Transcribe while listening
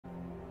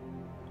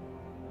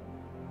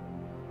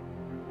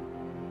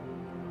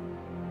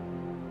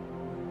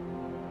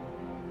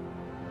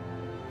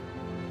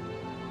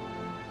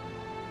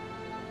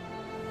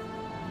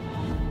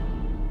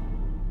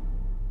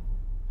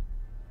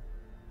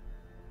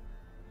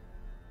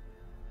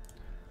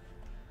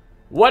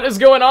What is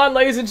going on,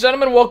 ladies and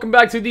gentlemen? Welcome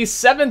back to the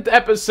 7th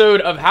episode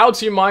of How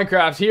To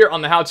Minecraft here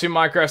on the How To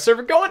Minecraft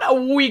server. Going a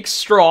week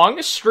strong,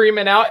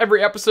 streaming out.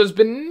 Every episode's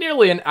been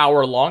nearly an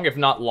hour long, if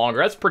not longer.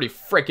 That's pretty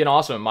freaking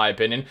awesome in my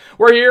opinion.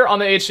 We're here on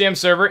the HTM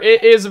server.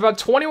 It is about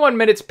 21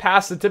 minutes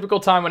past the typical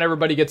time when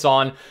everybody gets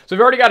on. So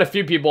we've already got a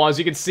few people on. As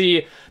you can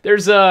see,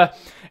 there's a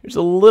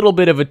little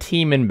bit of a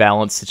team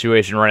imbalance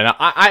situation right now.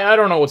 I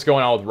don't know what's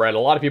going on with Red. A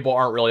lot of people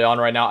aren't really on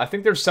right now. I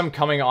think there's some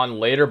coming on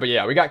later, but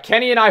yeah, we got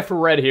Kenny and I for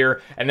Red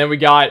here, and then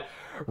we got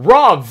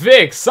Rob,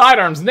 Vic,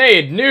 Sidearms,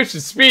 Nade, Nooch,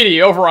 and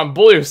Speedy over on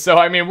Blue. So,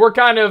 I mean, we're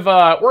kind of,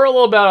 we're a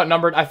little bit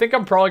outnumbered. I think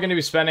I'm probably going to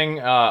be spending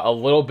a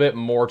little bit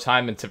more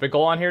time than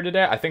typical on here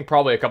today. I think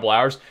probably a couple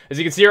hours. As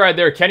you can see right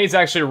there, Kenny's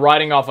actually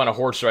riding off on a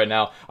horse right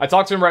now. I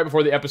talked to him right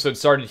before the episode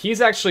started. He's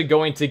actually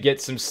going to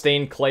get some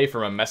stained clay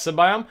from a mesa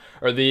biome,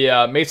 or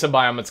the mesa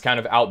biome that's kind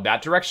of out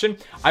that direction.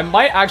 I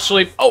might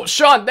actually, oh,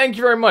 Sean, thank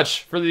you very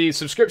much for the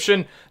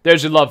subscription.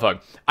 There's your love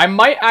hug. I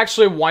might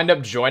actually wind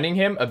up joining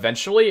him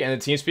eventually in the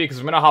TeamSpeak, because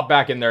I'm going to hop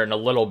back in there in a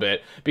little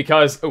bit,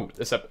 because, oh,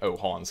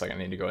 hold on a second,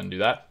 I need to go ahead and do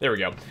that. There we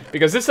go.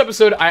 Because this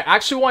episode, I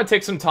actually want to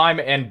take some time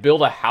and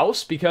build a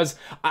house, because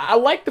I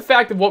like the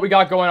fact of what we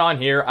got going on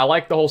here. I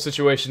like the whole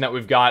situation that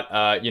we've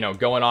got, you know,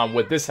 going on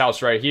with this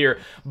house right here,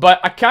 but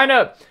I kind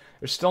of,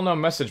 there's still no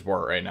message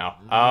board right now.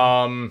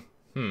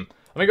 Let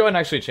me go ahead and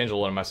actually change a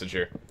little message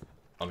here.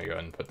 Let me go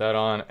ahead and put that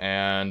on,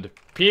 and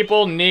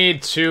people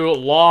need to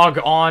log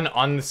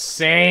on the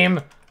same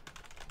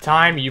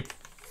time, you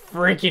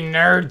freaking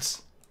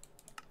nerds.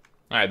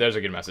 Alright, there's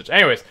a good message.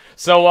 Anyways,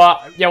 so,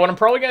 yeah, what I'm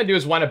probably gonna do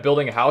is wind up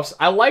building a house.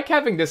 I like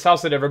having this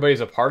house that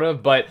everybody's a part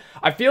of, but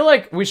I feel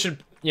like we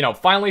should, you know,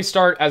 finally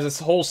start as this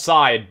whole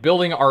side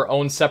building our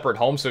own separate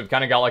home, so we've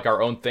kind of got, like,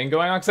 our own thing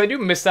going on, because I do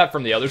miss that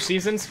from the other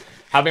seasons,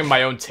 having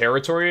my own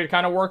territory to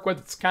kind of work with.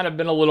 It's kind of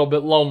been a little bit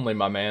lonely,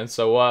 my man,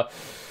 so,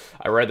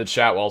 I read the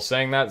chat while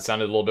saying that. It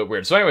sounded a little bit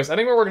weird. So anyways, I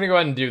think what we're going to go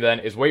ahead and do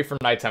then is wait for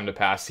nighttime to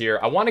pass here.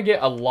 I want to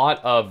get a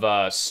lot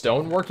of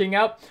stone working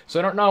out. So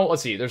I don't know.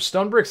 Let's see. There's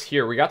stone bricks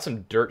here. We got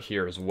some dirt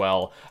here as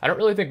well. I don't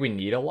really think we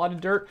need a lot of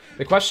dirt.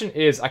 The question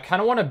is, I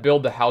kind of want to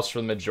build the house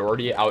for the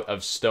majority out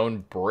of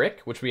stone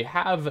brick, which we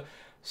have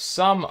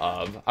some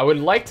of. I would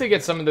like to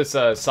get some of this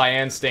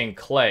cyan stained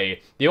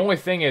clay. The only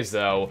thing is,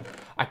 though,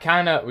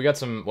 we got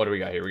some, what do we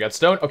got here? We got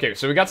stone. Okay,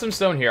 so we got some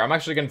stone here. I'm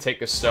actually going to take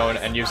this stone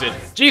and use it.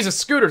 Jesus,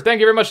 Scooter, thank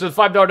you very much for the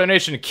 $5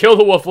 donation. Kill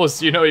the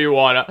wolfless, you know you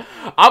want to.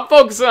 I'm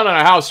focusing on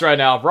a house right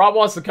now. If Rob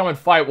wants to come and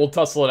fight, we'll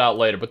tussle it out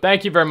later. But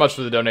thank you very much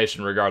for the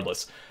donation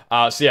regardless.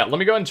 So yeah, let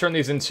me go ahead and turn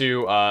these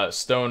into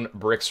stone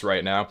bricks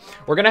right now.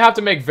 We're going to have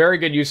to make very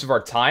good use of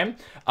our time.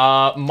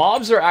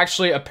 Mobs are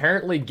actually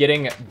apparently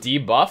getting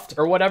debuffed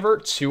or whatever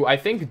to, I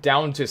think,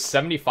 down to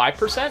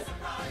 75%.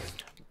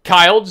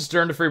 Kyle just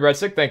earned a free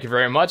breadstick. Thank you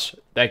very much.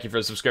 Thank you for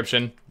the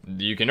subscription.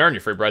 You can earn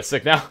your free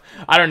breadstick now.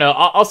 I don't know.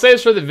 I'll say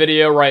this for the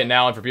video right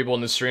now and for people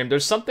in the stream.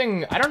 There's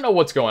something, I don't know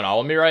what's going on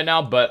with me right now,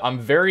 but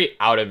I'm very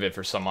out of it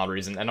for some odd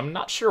reason, and I'm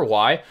not sure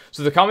why.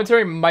 So the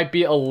commentary might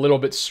be a little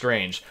bit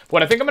strange.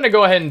 What I think I'm going to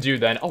go ahead and do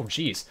then, oh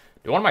geez,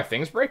 did one of my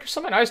things break or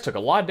something? I just took a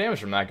lot of damage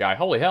from that guy.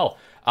 Holy hell.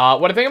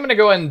 What I think I'm going to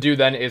go ahead and do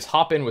then is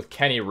hop in with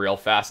Kenny real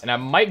fast, and I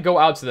might go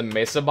out to the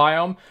mesa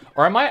biome,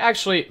 or I might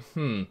actually,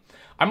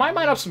 I might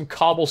mine up some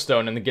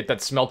cobblestone and then get that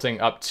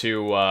smelting up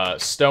to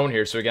stone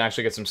here so we can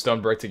actually get some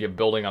stone brick to get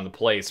building on the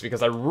place,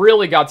 because I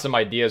really got some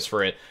ideas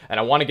for it and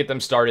I want to get them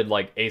started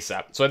like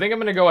ASAP. So I think I'm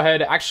going to go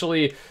ahead,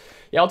 actually,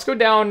 yeah, let's go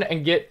down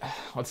and get,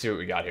 let's see what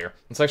we got here.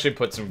 Let's actually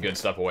put some good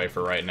stuff away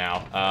for right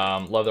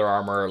now. Leather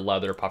armor,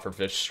 leather,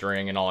 pufferfish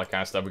string, and all that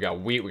kind of stuff. We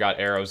got wheat, we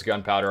got arrows,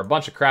 gunpowder, a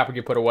bunch of crap we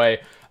can put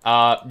away.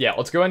 Yeah,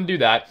 let's go ahead and do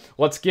that.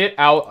 Let's get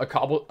out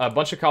a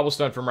bunch of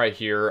cobblestone from right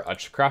here, a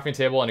crafting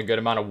table, and a good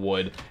amount of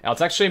wood. And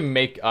let's actually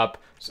make up,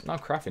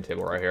 not crafting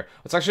table right here.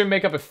 Let's actually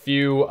make up a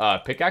few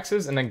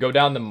pickaxes, and then go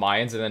down the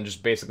mines, and then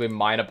just basically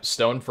mine up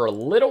stone for a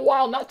little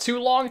while, not too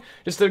long,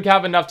 just to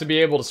have enough to be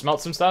able to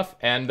smelt some stuff.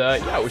 And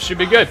yeah, we should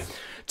be good.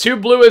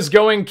 Team Blue is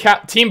going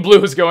Kappa,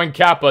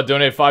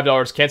 donated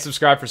 $5. Can't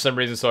subscribe for some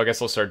reason, so I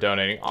guess I'll start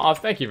donating. Aw,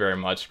 thank you very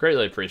much.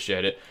 Greatly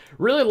appreciate it.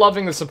 Really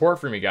loving the support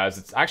from you guys.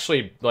 It's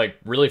actually, like,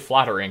 really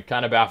flattering.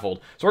 Kind of baffled.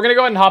 So we're going to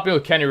go ahead and hop in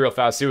with Kenny real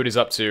fast, see what he's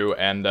up to,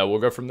 and we'll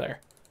go from there.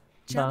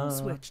 Channel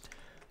switched.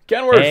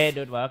 Kenworth. Hey,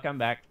 dude, welcome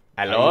back.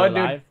 Hello,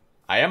 dude.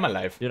 I am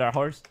alive. Dude, the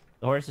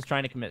horse is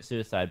trying to commit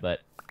suicide,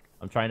 but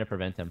I'm trying to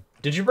prevent him.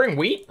 Did you bring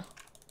wheat?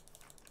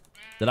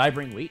 Did I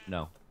bring wheat?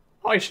 No.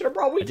 Oh, you should have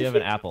brought wheat. I do have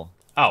an apple.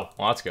 Oh,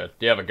 well, that's good.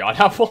 Do you have a god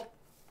apple?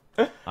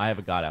 I have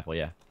a god apple,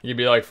 yeah. You'd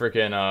be like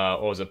freaking,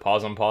 what was it,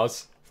 pause on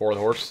pause for the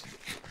horse?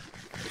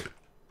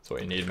 That's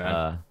what you need,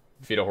 man.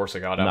 Feed a horse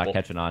a god apple. I'm not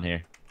catching on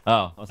here.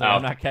 Oh, I was like,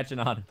 I'm not catching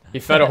on. He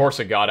fed a horse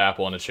a god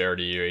apple in a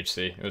charity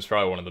UHC. It was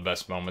probably one of the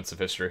best moments of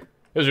history.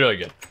 It was really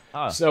good.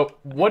 Oh. So,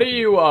 what are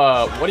you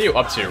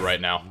up to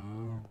right now?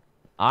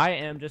 I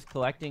am just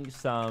collecting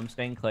some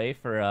stained clay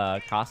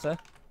for Casa,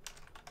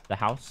 the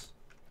house.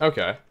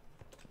 Okay.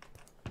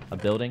 A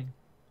building.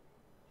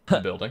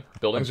 Buildings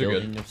are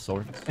good. Building of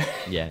sorts.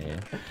 Yeah, yeah.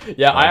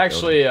 Yeah, I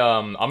actually,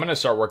 I'm gonna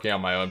start working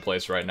on my own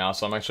place right now,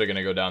 so I'm actually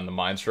gonna go down the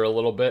mines for a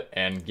little bit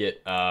and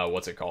get,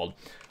 what's it called?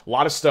 A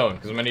lot of stone,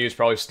 because I'm gonna use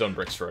probably stone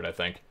bricks for it, I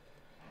think.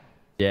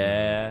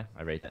 Yeah,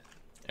 I rate that.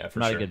 Yeah, for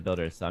I'm not sure. a good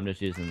builder, so I'm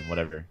just using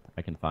whatever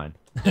I can find.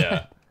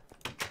 Yeah.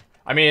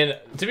 I mean,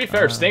 to be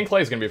fair, stained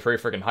clay is gonna be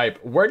pretty freaking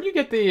hype. Where do you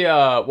get the,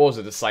 what was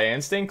it, the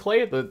cyan stained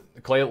clay? The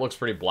clay that looks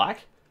pretty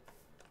black?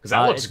 Because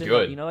that looks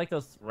good. You know, like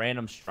those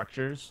random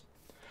structures?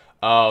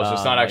 Oh, so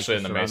it's not like actually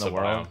in the just mesa around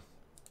the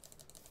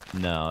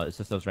biome. world? No, it's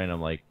just those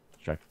random, like,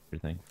 structure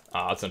thing.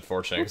 Oh, that's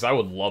unfortunate, because I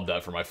would love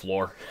that for my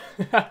floor.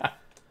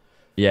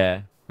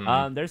 Yeah.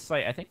 There's,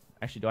 like, I think,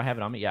 actually, do I have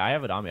it on me? Yeah, I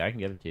have it on me. I can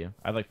give it to you.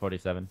 I have, like,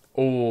 47.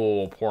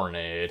 Oh, poor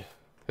Nade.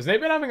 Has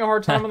Nade been having a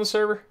hard time on the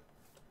server?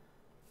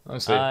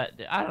 Let's see. I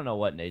don't know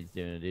what Nade's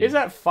doing, dude. He's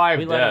at 5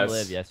 We deaths. let him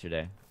live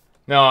yesterday.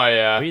 No,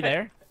 yeah. Were you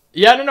there?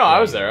 Yeah, no, I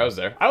was you there. were. I was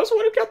there. I was the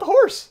one who got the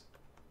horse.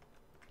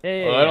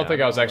 Yeah, Well, I don't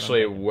think I was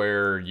actually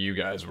where you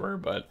guys were,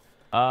 but...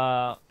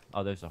 oh,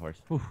 there's a horse.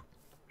 Whew.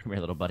 Come here,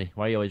 little buddy.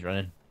 Why are you always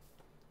running?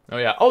 Oh,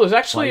 yeah. Oh, there's Why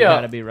actually... you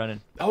gotta be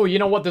running? Oh, you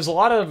know what? There's a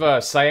lot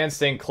of cyan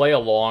stained clay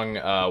along,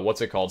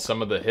 what's it called?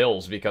 Some of the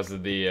hills because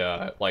of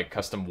the, like,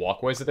 custom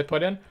walkways that they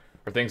put in.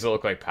 Or things that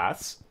look like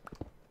paths.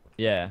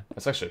 Yeah.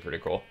 That's actually pretty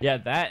cool. Yeah,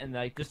 that and,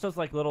 like, just those,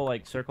 like, little,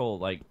 like, circle,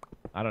 like,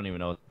 I don't even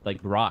know, like,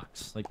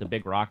 rocks. Like, the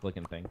big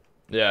rock-looking thing.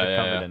 Yeah, They're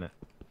covered yeah. in it.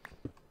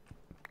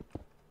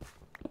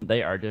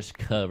 They are just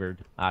covered.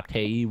 I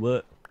tell you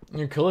what.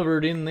 You're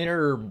covered in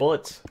their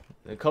butts.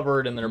 They're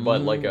covered in their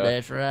butt like a...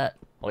 That's right.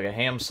 Like a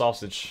ham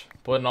sausage.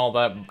 Putting all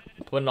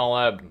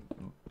that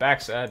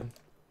backside.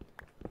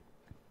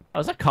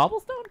 Oh, is that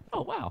cobblestone?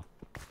 Oh, wow.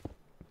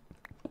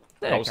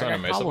 Sick, Cobblestone I got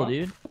and mesa cobble, bomb?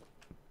 dude.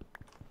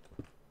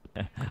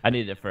 I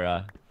needed it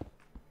for,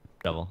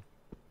 shovel.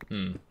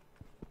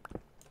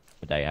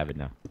 But I have it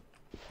now.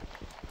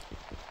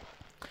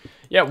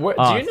 Yeah, do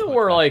Oh, you so know much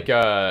where, faster. like,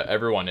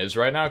 everyone is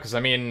right now? Because, I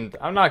mean,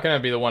 I'm not going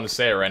to be the one to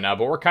say it right now,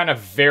 but we're kind of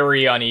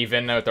very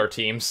uneven with our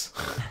teams.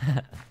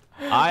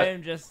 I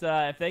am just,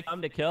 if they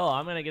come to kill,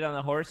 I'm going to get on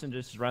the horse and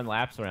just run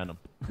laps around them.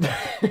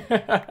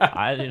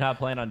 I do not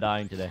plan on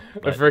dying today. The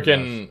but who knows?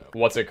 freaking,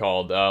 what's it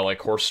called? Like,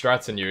 horse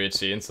strats in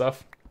UHC and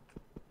stuff?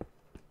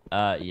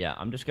 Yeah,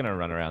 I'm just going to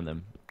run around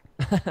them.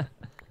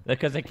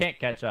 Because they can't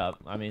catch up.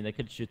 I mean, they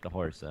could shoot the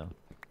horse, so.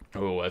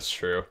 Oh, that's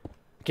true.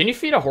 Can you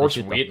feed a horse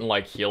shoot wheat and,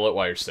 like, heal it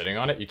while you're sitting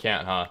on it? You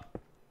can't, huh?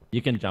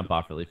 You can jump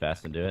off really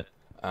fast and do it.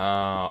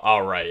 Oh,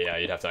 right, yeah,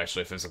 you'd have to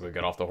actually physically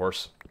get off the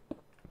horse.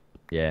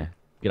 Yeah.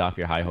 Get off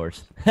your high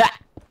horse.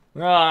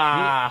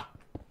 Ah!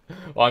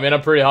 Well, I mean,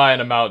 I'm pretty high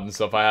in a mountain,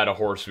 so if I had a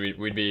horse,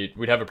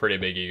 we'd have a pretty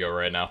big ego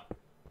right now.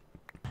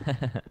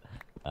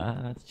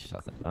 Let's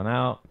shut that one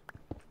out.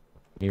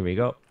 Here we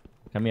go.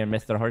 Come here,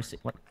 Mr. Horsey.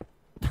 What?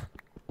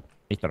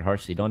 Mr.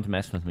 Horsey, don't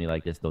mess with me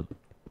like this, dude.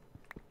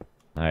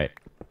 Alright.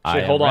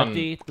 I hold am on.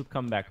 ready to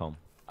come back home.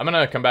 I'm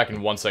gonna come back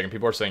in 1 second.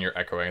 People are saying you're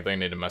echoing. I think I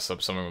need to mess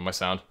up something with my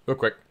sound. Real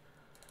quick.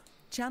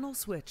 Channel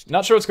switched.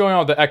 Not sure what's going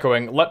on with the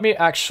echoing. Let me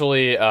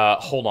actually,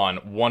 hold on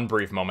one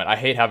brief moment. I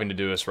hate having to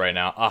do this right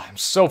now. I'm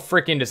so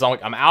freaking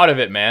dyslexic. I'm out of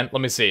it, man.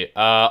 Let me see.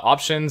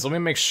 Options. Let me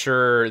make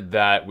sure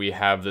that we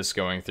have this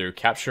going through.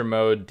 Capture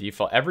mode,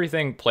 default,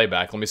 everything,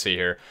 playback. Let me see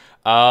here.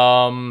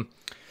 I'm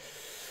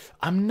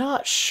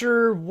not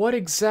sure what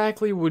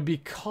exactly would be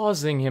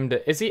causing him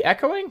to... Is he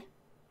echoing?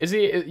 Is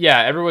he...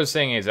 Yeah, everyone's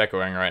saying he's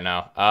echoing right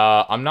now.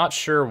 I'm not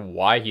sure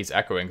why he's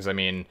echoing, because, I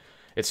mean,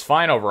 it's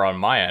fine over on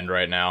my end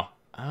right now.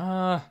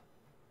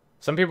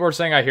 Some people are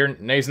saying I hear...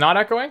 No, he's not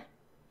echoing?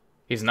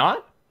 He's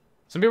not?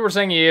 Some people are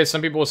saying he is,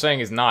 some people are saying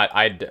he's not.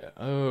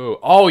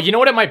 Oh, you know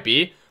what it might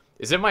be?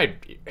 Is it my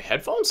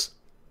headphones?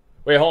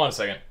 Wait, hold on a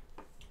second.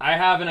 I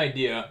have an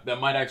idea that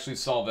might actually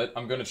solve it.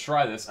 I'm gonna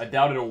try this. I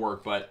doubt it'll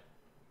work, but...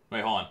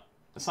 Wait, hold on.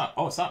 It's not...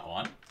 Oh, it's not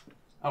on.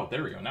 Oh,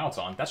 there we go. Now it's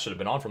on. That should have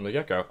been on from the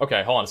get-go.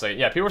 Okay, hold on a second.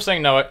 Yeah, people were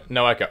saying no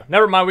echo.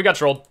 Never mind, we got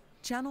trolled.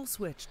 Channel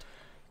switched.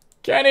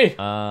 Kenny!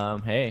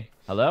 Hey.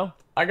 Hello?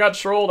 I got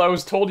trolled. I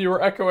was told you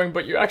were echoing,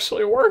 but you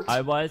actually weren't.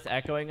 I was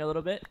echoing a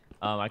little bit.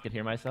 I could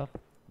hear myself.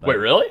 but Wait,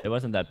 really? It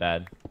wasn't that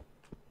bad.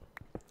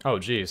 Oh,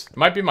 jeez. It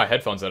might be my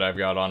headphones that I've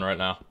got on right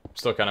now. I'm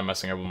still kind of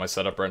messing up with my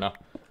setup right now.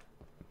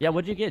 Yeah,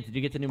 what'd you get? Did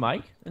you get the new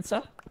mic and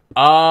stuff?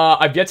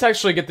 I've yet to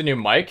actually get the new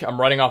mic. I'm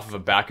running off of a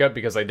backup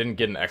because I didn't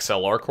get an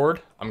XLR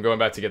cord. I'm going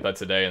back to get that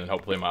today, and then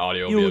hopefully my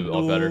audio will be a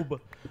lot better.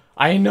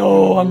 I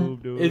know,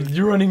 it's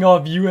running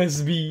off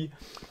USB.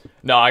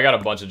 No, I got a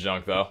bunch of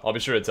junk, though. I'll be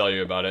sure to tell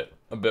you about it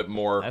a bit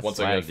more That's once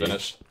I get it swag, dude.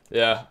 finished.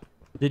 Yeah.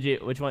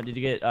 Which one? Did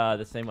you get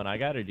the same one I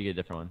got, or did you get a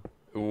different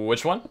one?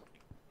 Which one?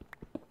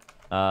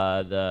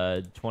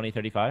 The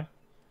 2035?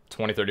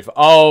 2035.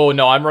 Oh,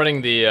 no, I'm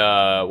running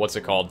the, what's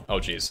it called? Oh,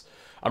 jeez.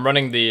 I'm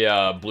running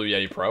the, Blue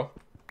Yeti Pro.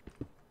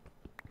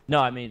 No,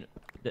 I mean,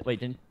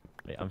 wait,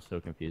 I'm so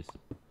confused.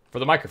 For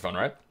the microphone,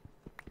 right?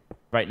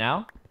 Right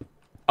now?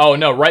 Oh,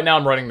 no, right now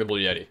I'm running the Blue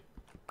Yeti.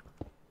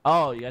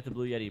 Oh, you got the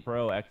Blue Yeti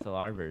Pro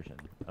XLR version.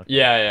 Okay.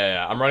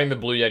 Yeah. I'm running the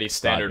Blue Yeti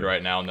standard Roger.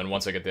 right now, and then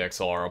once I get the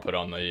XLR, I'll put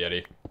on the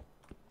Yeti.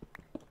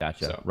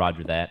 Gotcha. So.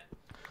 Roger that.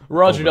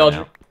 Roger, Over Dodger.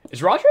 now.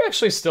 Is Roger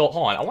actually still...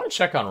 Hold on, I want to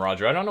check on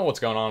Roger. I don't know what's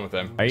going on with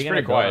him. Are He's you gonna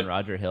pretty go quiet. on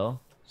Roger Hill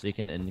so you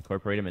can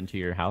incorporate him into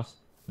your house?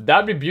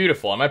 That'd be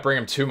beautiful. I might bring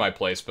him to my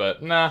place,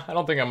 but nah, I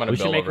don't think I'm gonna We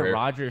build should make over a here.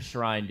 Roger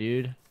shrine,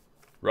 dude.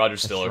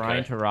 Roger's A still shrine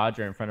okay. to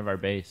Roger in front of our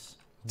base.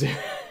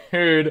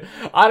 Dude,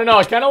 I don't know.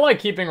 I kind of like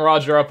keeping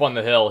Roger up on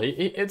the hill.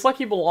 It's like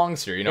he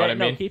belongs here. You know what I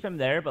mean? No, keep him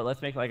there, but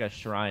let's make like a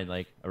shrine,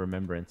 like a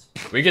remembrance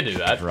We could do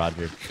that. of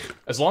Roger.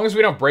 As long as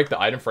we don't break the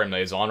item frame that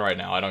he's on right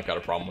now, I don't got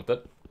a problem with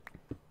it.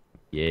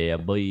 Yeah,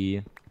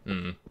 boy.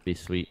 Mm. Be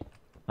sweet.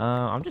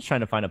 I'm just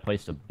trying to find a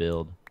place to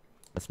build.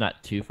 That's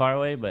not too far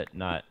away, but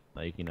not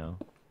like, you know,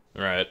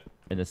 Right.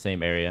 in the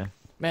same area.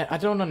 Man, I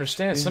don't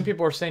understand. Some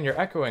people are saying you're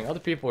echoing.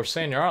 Other people are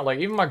saying you aren't. Like,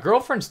 even my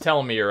girlfriend's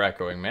telling me you're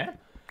echoing, man.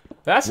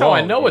 That's how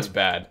I Whoa, know dude. it's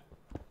bad.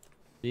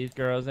 These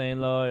girls ain't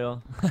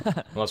loyal.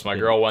 Unless my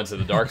girl went to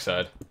the dark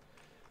side.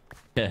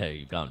 Yeah,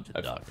 you gone to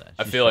the dark side.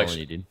 I She's feel like trolling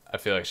you, dude. I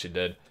feel like she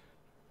did.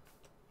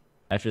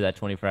 After that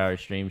 24-hour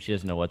stream, she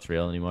doesn't know what's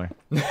real anymore.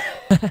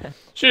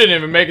 She didn't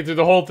even make it through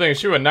the whole thing.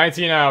 She went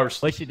 19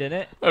 hours. Wait, she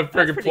didn't? A That's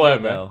freaking pretty play,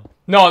 good, man. though.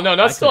 No, that's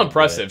I still couldn't do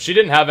impressive. it. She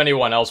didn't have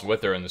anyone else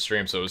with her in the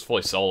stream, so it was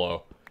fully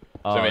solo.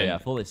 Oh, I mean- yeah,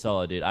 fully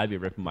solo, dude. I'd be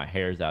ripping my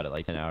hairs out at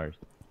like 10 hours.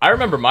 I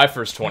remember my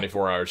first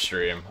 24-hour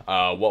stream.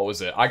 What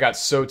was it? I got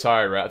so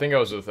tired, right? I think I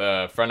was with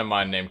a friend of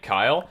mine named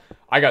Kyle.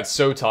 I got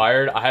so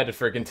tired, I had to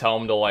freaking tell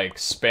him to, like,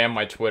 spam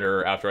my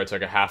Twitter after I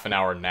took a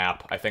half-an-hour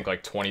nap. I think,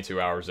 like,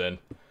 22 hours in.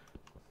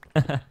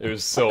 It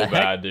was so What the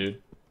bad, heck?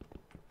 dude.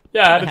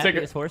 Yeah, I had to take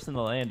Happiest horse in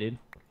the land, dude.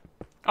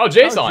 Oh,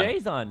 Jay's Oh, on.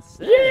 Jay's on.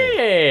 Sick.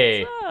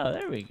 Yay! Oh,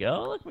 there we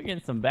go. Look, we're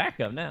getting some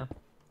backup now.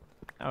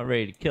 I'm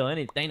ready to kill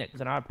anything that's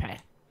in our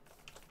path.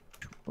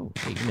 Oh,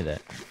 hey, give me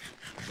that.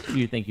 Who do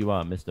you think you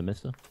are, Mr.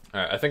 Mister?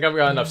 Alright, I think I've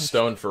got enough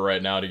stone for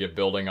right now to get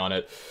building on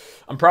it.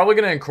 I'm probably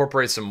going to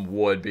incorporate some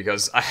wood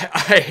because I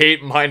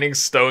hate mining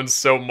stone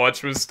so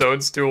much with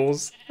stone's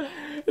tools.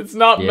 It's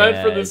not meant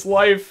for this Yes.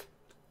 life.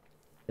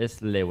 It's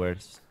the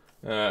worst.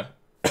 Uh,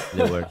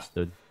 The worst,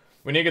 dude.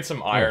 we need to get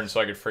some iron so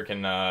I could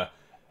freaking,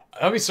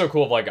 that'd be so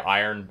cool if, like,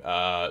 iron,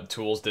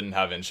 tools didn't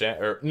have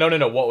enchant, or, no,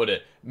 what would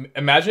it?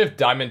 Imagine if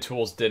diamond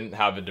tools didn't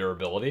have a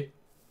durability.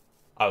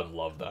 I would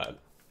love that.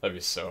 That'd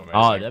be so amazing.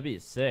 Oh, that'd be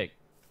sick.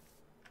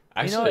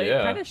 Actually, You know, it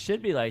yeah. kind of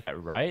should be like that,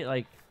 right?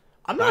 Like,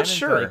 I'm not diamonds,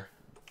 sure. like,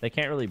 they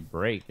can't really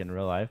break in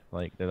real life.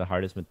 Like, they're the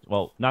hardest,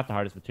 well, not the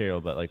hardest material,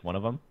 but like one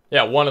of them.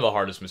 Yeah, one of the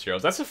hardest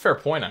materials. That's a fair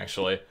point,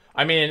 actually.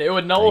 I mean, it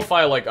would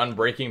nullify, like,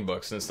 unbreaking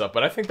books and stuff,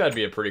 but I think that'd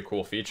be a pretty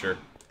cool feature.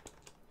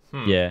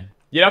 Yeah.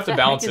 You'd have to What the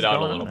balance heck it is out a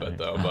going little on bit, out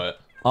though, here?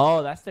 but...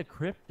 Oh, that's the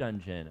crypt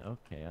dungeon.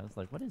 Okay, I was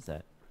like, what is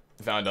that?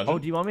 Found dungeon. Oh,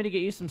 do you want me to get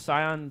you some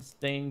cyan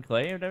stained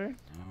clay or whatever?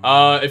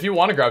 If you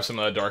want to grab some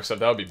of the dark stuff,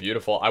 that would be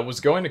beautiful. I was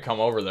going to come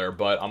over there,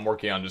 but I'm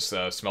working on just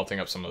smelting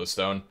up some of the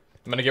stone.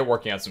 I'm gonna get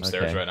working on some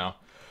stairs Okay. right now.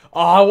 Oh,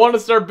 I want to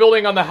start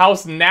building on the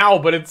house now,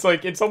 but it's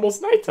like, it's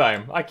almost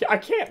nighttime. I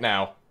can't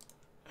now.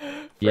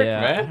 Frick, Yeah,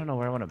 I man. don't know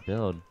where I want to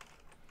build.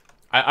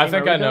 I Hey,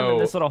 think are I we building know...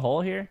 this little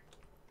hole here.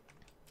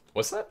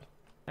 What's that?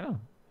 I don't know.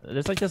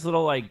 There's like this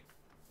little like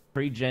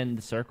pre-gen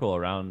circle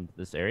around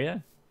this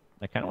area.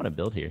 I kind of want to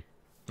build here.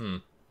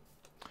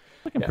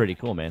 Looking Yeah. pretty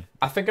cool, man.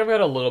 I think I've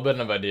got a little bit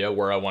of idea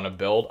where I want to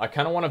build. I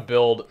kind of want to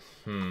build...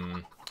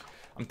 I'm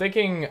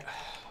thinking...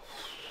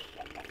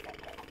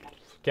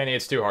 Kenny,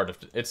 it's too hard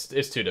to...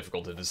 It's too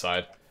difficult to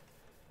decide.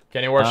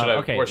 Kenny, where should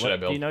Okay, where should I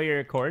do build? you know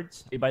your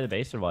chords? Are you by the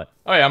base or what?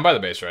 Oh yeah, I'm by the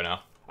base right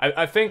now.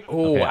 I think...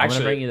 Oh, Okay, I'm actually...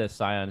 gonna bring you the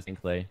cyan stained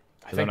clay.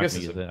 I 'cause think I'm not this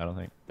gonna is use it. I don't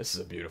think. This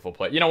is a beautiful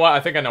place. You know what? I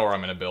think I know where I'm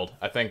gonna build.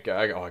 I think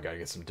I gotta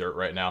get some dirt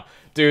right now,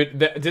 dude.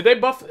 Did they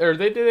buff or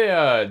did they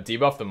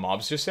debuff the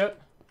mobs just yet?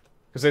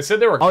 Because they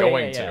said they were Oh, yeah,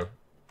 going yeah, yeah. to.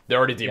 They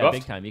already Yeah, debuffed.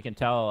 big time. You can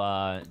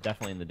tell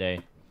definitely in the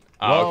day.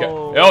 Oh,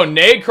 Whoa. okay. Oh,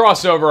 nade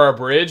crossed over our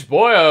bridge,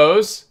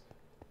 boyos.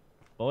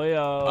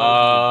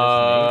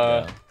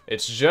 Boyo.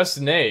 It's just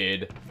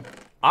nade.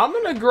 I'm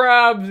gonna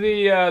grab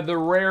the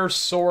rare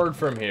sword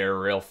from here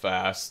real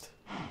fast,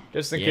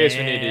 just in case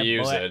we need to Yeah,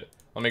 use boy. it.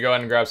 Let me go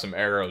ahead and grab some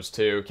arrows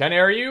too. Kenny,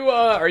 are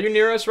you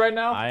near us right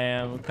now? I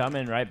am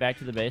coming right back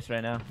to the base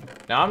right now.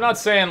 Now I'm not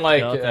saying like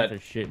Skeletons are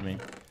shooting me.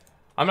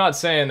 I'm not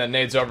saying that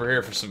Nade's over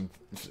here for some,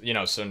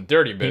 some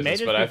dirty He may business,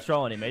 just but be I.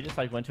 trolling. He may just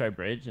like went to our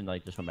bridge and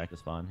like just went back to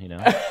spawn. You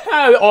know.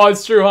 Oh,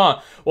 it's true,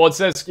 huh? Well, it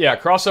says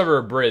cross over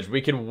a bridge.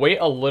 We could wait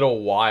a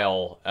little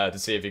while to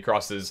see if he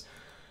crosses.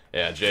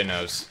 Yeah, Jay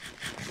knows.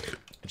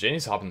 Jay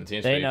needs to hop in the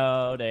team They speak.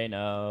 know. They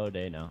know.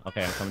 They know.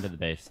 Okay, I'm coming to the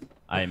base.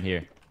 I am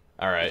here.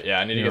 All right, yeah,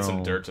 I need to get some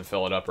No. dirt to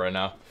fill it up right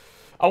now.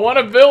 I want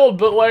to build,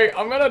 but like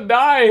I'm gonna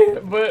die.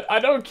 But I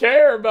don't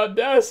care about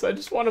death. I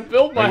just want to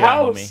build my Here you go,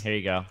 house. homie. Here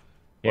you go.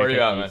 Where Here, you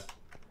take at, man? these.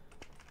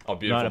 Oh,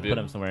 You know how beautiful, to put them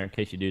beautiful. somewhere in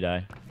case you do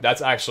die.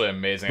 That's actually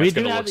amazing. We That's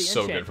do gonna have look the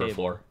so enchant good for a table.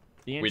 floor.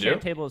 The We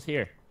enchant do? table is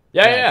here.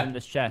 Yeah, It's yeah. in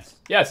this chest.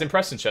 Yeah, it's in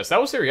Preston's chest. That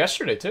was here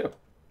yesterday too.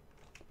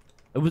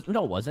 It was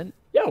no, it wasn't.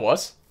 Yeah, it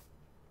was.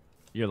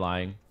 You're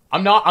lying.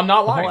 I'm not The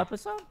lying. whole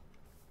episode?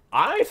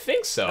 I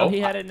think so. Oh,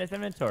 he had it in his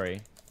inventory.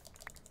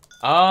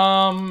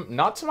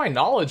 Not to my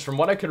knowledge. From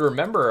what I could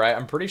remember,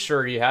 I'm pretty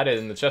sure he had it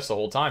in the chest the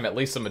whole time, at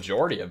least the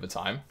majority of the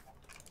time.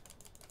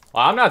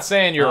 Well, I'm not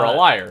saying you're a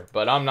liar,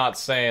 but I'm not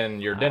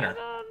saying you're dinner.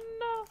 I don't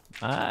know.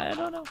 I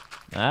don't know.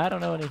 I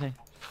don't know anything.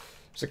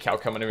 There's a cow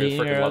coming to me,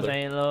 freaking Girls mother.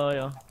 ain't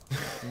loyal.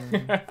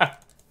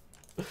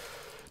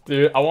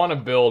 Dude, I want to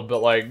build,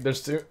 but like,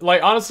 there's too,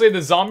 like, honestly,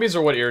 the zombies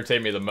are what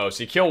irritate me the most.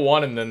 You kill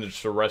one, and then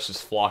the rest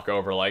just flock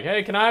over. Like,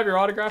 hey, can I have your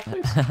autograph,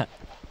 please?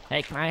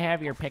 Hey, can I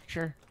have your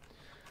picture?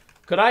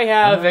 Could I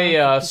have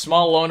a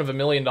small loan of $1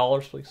 million,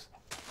 please?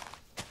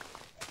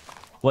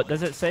 What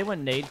does it say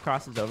when Nade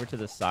crosses over to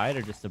the side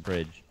or just the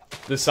bridge?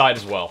 This side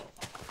as well.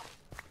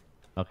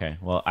 Okay,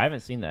 well, I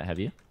haven't seen that. Have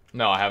you?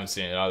 No, I haven't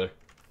seen it either.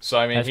 So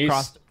I mean, Has he's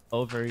crossed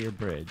over your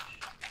bridge.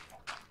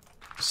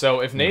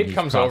 So if Nade He's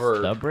comes crossed over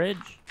the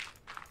bridge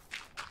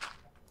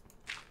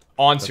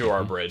onto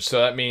our bridge, so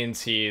that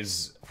means he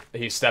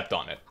stepped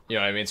on it. You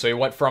know what I mean? So he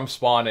went from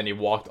spawn and he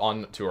walked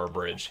onto our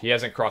bridge. He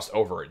hasn't crossed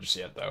over it just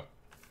yet, though.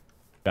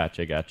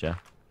 Gotcha, gotcha.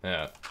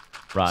 Yeah.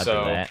 Roger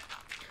So, that.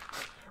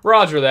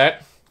 Roger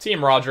that.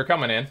 Team Roger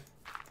coming in.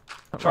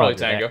 Charlie Roger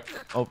Tango.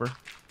 that. Over.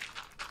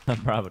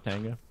 Bravo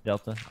Tango.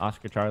 Delta.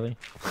 Oscar Charlie.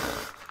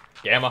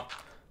 Gamma.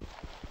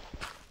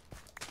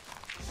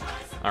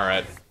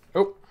 Alright.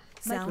 Oh.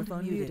 Sound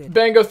muted.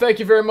 Bango, thank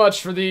you very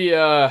much for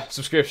the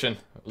subscription.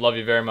 Love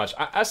you very much.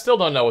 I still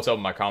don't know what's up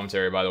with my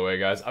commentary, by the way,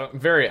 guys. I'm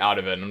very out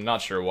of it, and I'm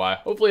not sure why.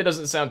 Hopefully it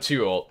doesn't sound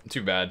too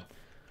bad.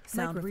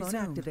 Microphone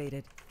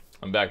activated.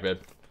 I'm back, babe.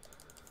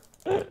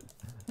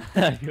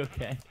 You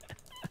okay?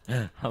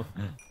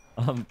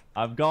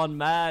 I've gone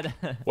mad.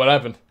 What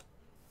happened?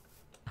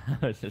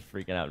 I was just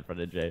freaking out in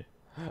front of Jay.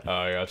 Oh,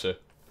 I gotcha.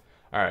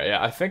 Alright,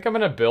 yeah, I think I'm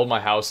gonna build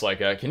my house like,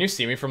 can you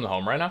see me from the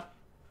home right now?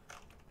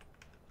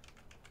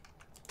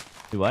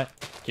 Do what?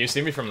 Can you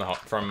see me from the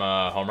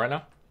home right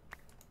now?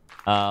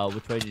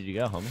 Which way did you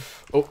go, homie?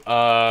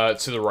 Oh,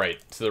 to the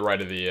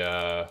right of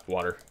the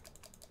water.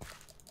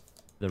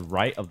 The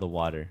right of the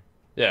water.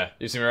 Yeah,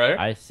 you see me right here?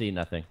 I see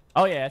nothing.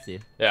 Oh yeah, I see you.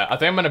 Yeah, I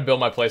think I'm gonna build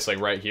my place like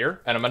right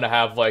here, and I'm gonna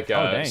have like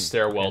dang.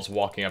 stairwells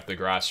walking up the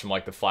grass from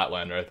like the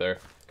flatland right there.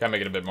 Kind of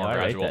make it a bit more I like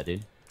gradual. that,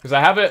 dude. Because I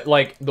have it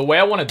like the way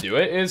I want to do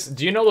it is.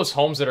 Do you know those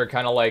homes that are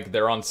kind of like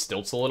they're on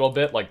stilts a little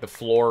bit? Like the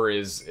floor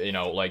is, you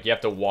know, like you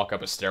have to walk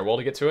up a stairwell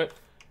to get to it.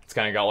 It's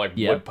kind of got like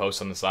wood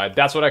posts on the side.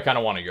 That's what I kind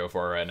of want to go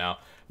for right now.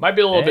 Might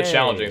be a little bit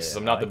challenging since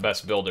I'm not the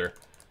best builder.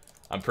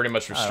 I'm pretty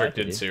much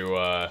restricted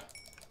to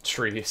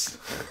trees.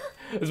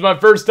 This is my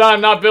first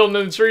time not building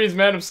in the trees,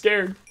 man. I'm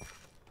scared.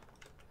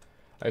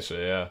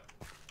 Actually, yeah.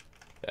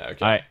 Yeah,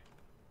 okay. Alright.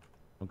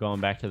 I'm going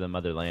back to the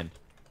motherland.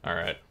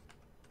 Alright.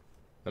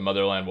 The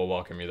motherland will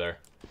welcome you there.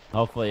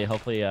 Hopefully,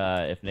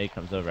 if Nate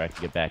comes over, I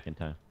can get back in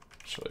time.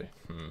 Actually,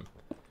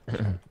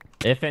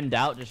 If in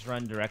doubt, just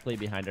run directly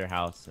behind our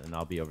house, and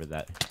I'll be over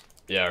that.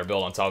 Yeah, or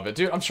build on top of it.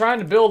 Dude, I'm trying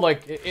to build,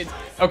 like,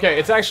 okay,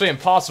 it's actually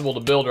impossible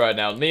to build right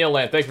now.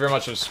 Neoland, thank you very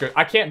much for the script.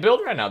 I can't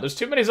build right now. There's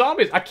too many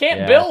zombies. I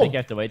can't build. I think you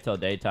have to wait till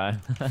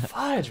daytime.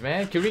 Fudge,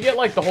 man. Can we get,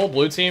 like, the whole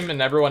blue team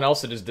and everyone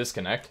else to just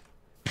disconnect?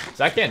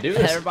 Because I can't do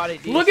this. Everybody,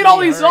 look at all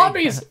these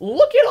zombies.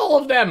 Look at all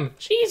of them.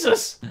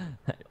 Jesus.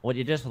 Would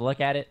you just look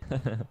at it?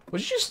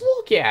 Would you just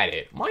look at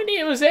it? My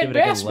name is Ed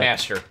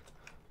Bassmaster.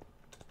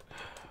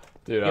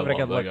 Dude, I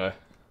love that guy.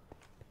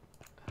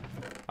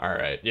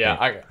 Alright,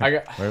 yeah, I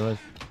got... Where was...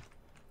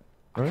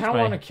 I kind of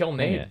want to kill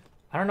Nade.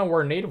 I don't know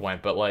where Nade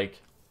went, but like,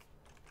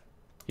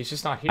 he's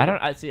just not here. I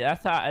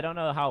don't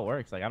know how it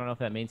works. Like, I don't know if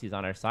that means he's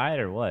on our side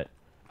or what.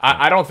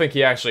 I don't think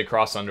he actually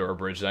crossed under our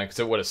bridge then, because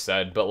it would have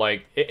said. But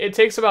like, it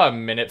takes about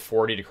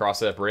 1:40 to cross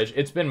that bridge.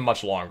 It's been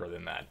much longer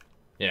than that,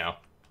 you know.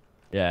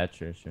 Yeah,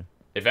 true.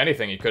 If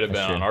anything, he could have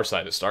been on our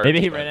side to start.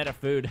 Maybe he ran out of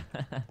food.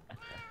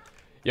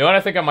 You know what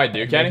I think I might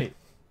do, Kenny?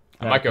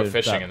 I might go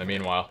fishing in the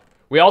meanwhile.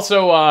 We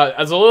also,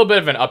 as a little bit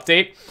of an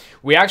update,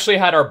 we actually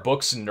had our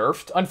books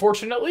nerfed,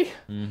 unfortunately.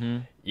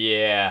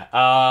 Yeah.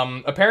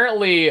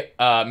 Apparently,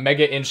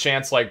 Mega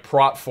Enchants like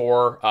Prot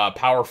 4,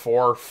 Power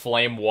 4,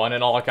 Flame 1,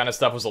 and all that kind of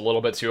stuff was a little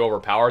bit too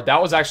overpowered.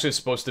 That was actually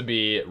supposed to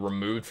be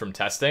removed from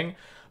testing,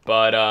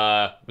 but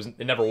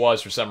it never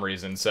was for some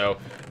reason. So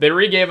they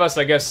re-gave us,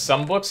 I guess,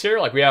 some books here.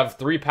 Like we have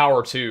 3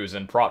 Power 2s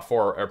and Prot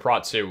 4 or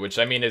Prot 2, which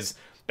I mean is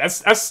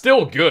that's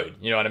still good.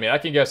 You know what I mean? I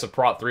can get us a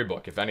Prot 3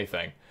 book if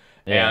anything.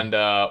 Yeah.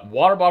 And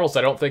water bottles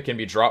I don't think can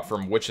be dropped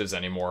from witches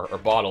anymore, or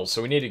bottles,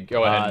 so we need to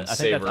go ahead and I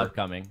save think that's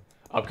upcoming.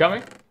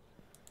 Upcoming?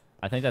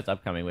 I think that's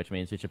upcoming, which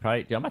means we should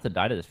probably... Dude, I'm about to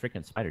die to this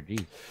freaking spider,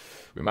 geez.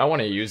 We might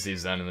want to use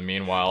these then in the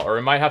meanwhile, or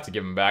we might have to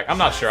give them back. I'm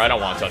not sure, I don't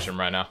want to touch them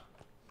right now.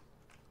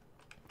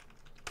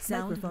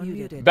 Sound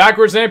muted.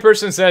 Backwards name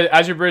person said,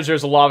 as your bridge,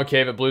 there's a lava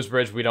cave at Blues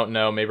Bridge. We don't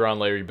know. Maybe around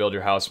later you build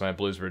your house at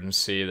Blues Bridge and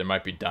see. There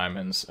might be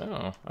diamonds.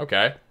 Oh,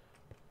 okay.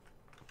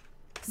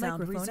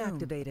 Microphone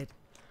activated.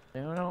 I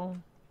don't know.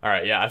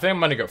 Alright, yeah, I think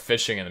I'm gonna go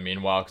fishing in the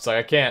meanwhile, because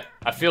like,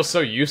 I feel so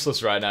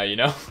useless right now, you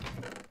know?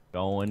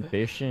 Going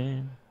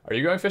fishing. Are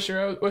you going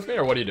fishing with me,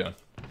 or what are you doing?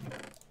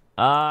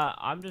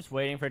 I'm just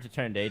waiting for it to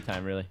turn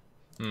daytime, really.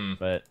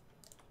 But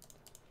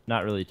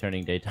not really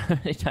turning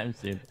daytime anytime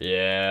soon.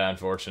 Yeah,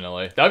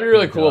 unfortunately. That'd be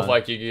really cool if,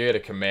 like, you could get a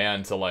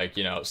command to, like,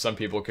 you know, some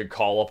people could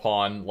call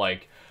upon,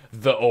 like,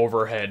 the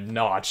overhead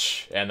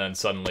notch, and then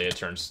suddenly it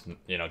turns,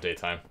 you know,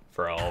 daytime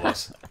for all of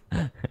us.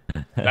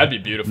 That'd be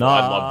beautiful.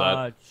 I'd love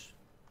that.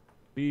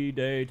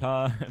 B-day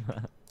time.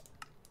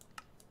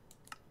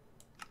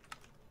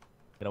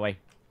 Get away.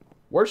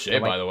 Where's Shay,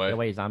 Get away. by the way? Get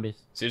away, zombies.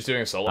 Is he just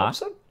doing a solo Huh?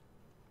 episode?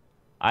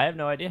 I have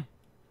no idea.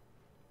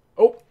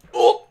 Oh,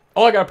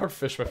 I got a perfect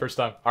fish my first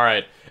time. All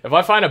right, if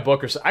I find a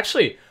book or so,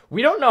 actually,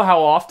 we don't know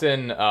how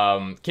often.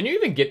 Can you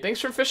even get things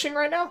from fishing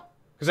right now?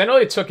 Because I know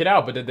they took it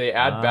out, but did they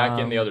add back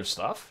in the other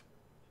stuff?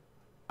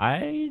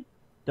 I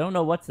don't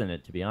know what's in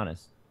it, to be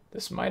honest.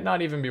 This might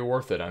not even be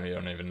worth it. I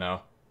don't even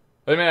know.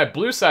 I mean, that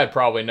blue side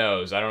probably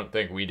knows. I don't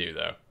think we do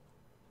though,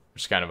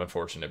 which is kind of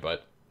unfortunate.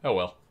 But oh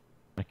well.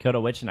 I killed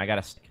a witch and I got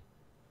a stick.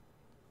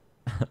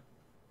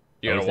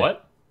 You got a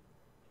what?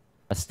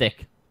 A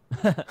stick.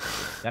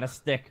 Got a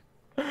stick.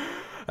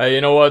 Hey,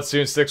 you know what?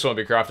 Soon sticks won't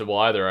be craftable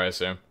either, I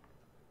assume.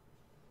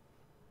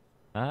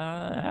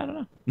 I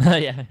don't know.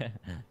 Yeah.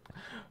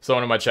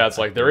 Someone in my chat's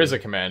like, there is a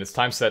command. It's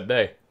time set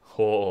day.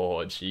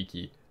 Oh,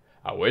 cheeky.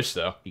 I wish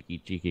though.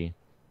 Cheeky.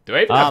 Do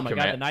I even have my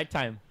command? god, the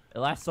nighttime. It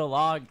lasts so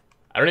long.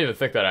 I don't even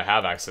think that I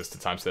have access to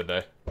time set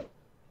day.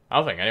 I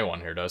don't think anyone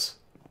here does.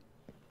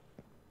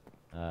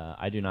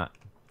 I do not.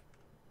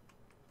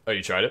 Oh,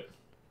 you tried it?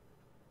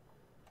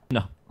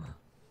 No.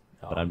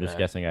 But I'm just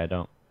guessing I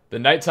don't. The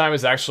nighttime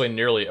is actually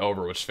nearly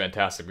over, which is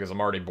fantastic because I'm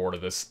already bored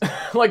of this.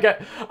 Like,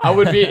 I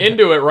would be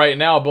into it right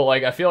now, but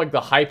like I feel like the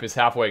hype is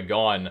halfway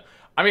gone.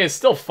 I mean, it's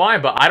still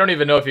fine, but I don't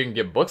even know if you can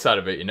get books out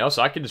of it, you know?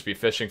 So I could just be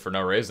fishing for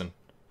no reason.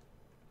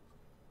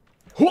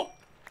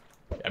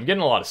 I'm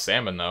getting a lot of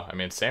salmon, though. I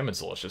mean, salmon's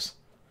delicious.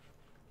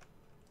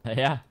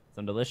 Yeah,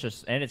 some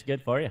delicious, and it's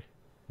good for you.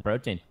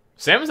 Protein.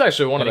 Salmon's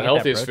actually one of the Gotta get that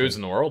healthiest protein. foods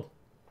in the world.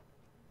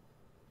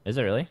 Is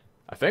it really?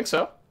 I think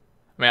so.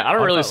 I mean, I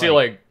don't I really thought, see,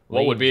 like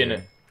what would be in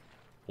leaves it.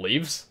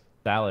 Leaves?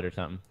 Salad or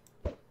something.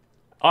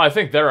 Oh, I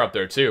think they're up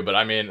there, too. But,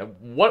 I mean,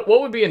 what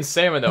would be in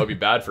salmon that would be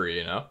bad for you,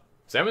 you know?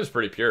 Salmon's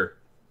pretty pure.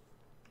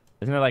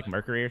 Isn't there like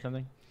mercury or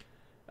something?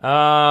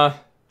 I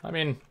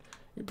mean,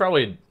 you'd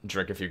probably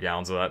drink a few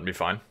gallons of that and be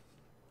fine.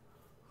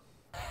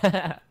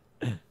 All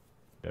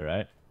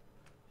right.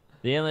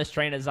 The endless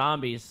train of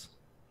zombies.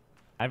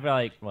 I feel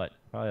like what?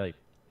 Probably like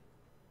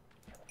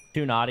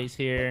 2 naughties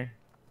here.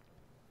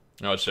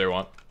 No, what should I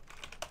want?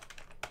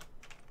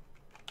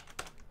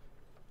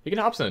 You can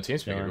hop in the team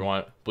speak if you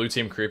want. Blue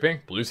team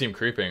creeping? Blue team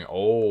creeping.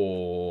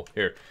 Oh,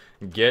 here.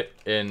 Get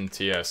in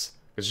TS.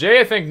 Because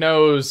Jay, I think,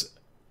 knows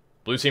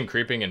blue team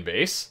creeping in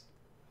base.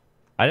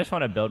 I just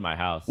want to build my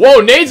house. Whoa,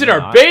 Nade's in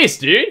our base,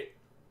 dude!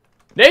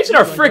 Nade's in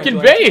our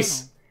freaking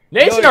base!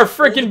 Nade's in our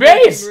freaking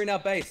base! All the blue team are in our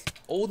base.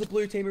 All the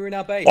blue team are in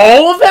our base.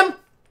 All of them?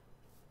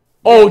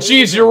 Oh,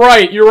 jeez, you're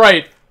right, you're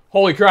right.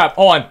 Holy crap,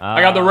 hold on.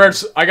 I got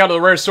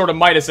the rare sword of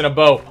Midas and a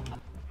bow.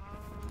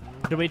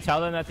 Did we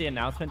tell them that the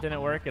announcement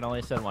didn't work and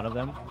only said one of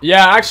them?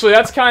 Yeah, actually,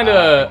 that's kind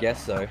of... I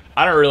guess so.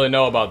 I don't really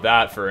know about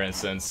that, for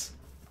instance.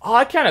 Oh,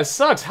 that kind of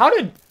sucks. How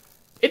did...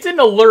 It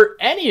didn't alert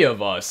any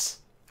of us.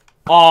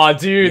 Aw,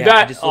 dude,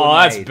 Yeah,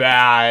 that's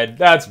bad.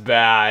 That's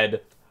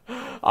bad.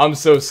 I'm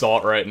so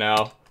salt right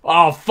now.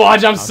 Oh,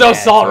 fudge, I'm so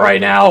salt right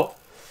now.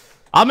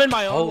 I'm in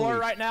my own Holy war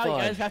right now. You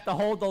fudge. guys have to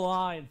hold the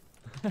line.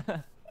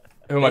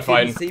 Who am I They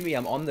fighting? didn't see me.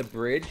 I'm on the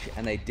bridge,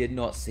 and they did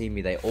not see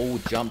me. They all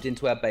jumped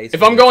into our base.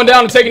 If I'm going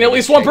down, I'm taking at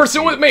least one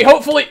person with me,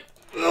 hopefully.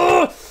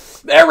 Ugh,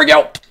 there we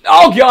go.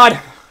 Oh, God.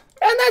 And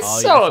that's Oh,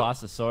 you so... just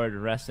lost the sword.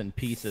 Rest in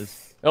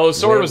pieces. Oh, the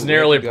sword was Where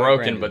nearly would you go,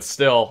 broken, Brandon? but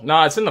still.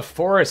 Nah, it's in the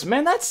forest.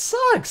 Man, that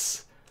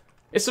sucks.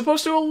 It's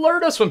supposed to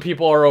alert us when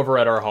people are over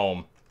at our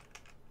home.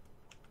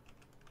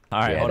 All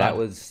right, Yeah, hold that on.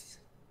 was.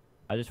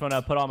 I just want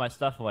to put all my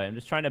stuff away. I'm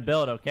just trying to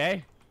build,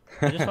 okay?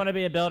 I just want to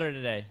be a builder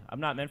today. I'm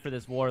not meant for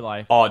this war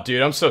life. Oh,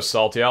 dude, I'm so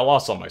salty. I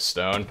lost all my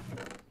stone.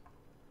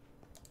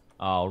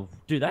 Oh,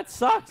 dude, that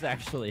sucks,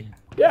 actually.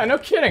 Yeah, no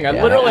kidding. I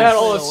Yeah, literally had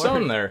all that's the the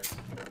stone worst.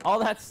 there. All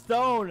that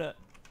stone.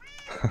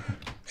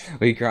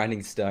 Were you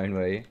grinding stone?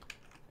 Were you?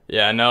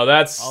 Yeah, no,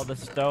 that's... All the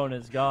stone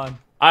is gone.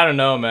 I don't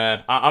know,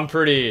 man. I'm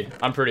pretty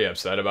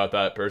upset about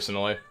that,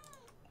 personally.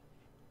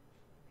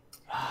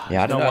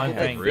 Yeah, I don't no know. one How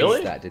thing. they Really?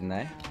 fixed that, didn't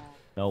they?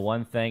 No,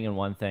 one thing and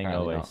one thing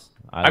Apparently always.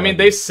 I mean, love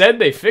they you. said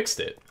they fixed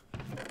it.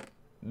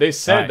 They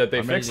said Alright, that they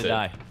I'm ready fixed to it.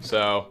 die.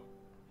 So,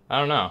 I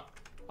don't know.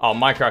 Oh,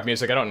 Minecraft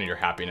music, I don't need your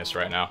happiness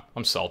right now.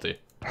 I'm salty.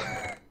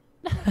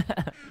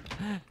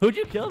 Who'd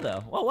you kill,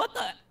 though? Well, what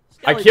the?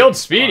 I killed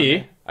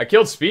Speedy. I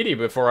killed Speedy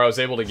before I was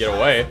able to get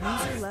away.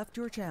 User left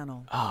your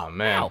channel. Oh,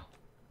 man. Ow.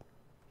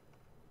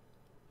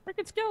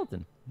 Freaking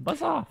skeleton.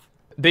 Buzz off.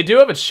 They do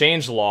have a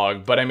change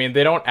log, but I mean,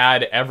 they don't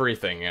add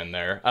everything in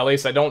there. At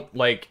least I don't,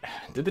 like...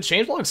 Did the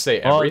change log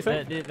say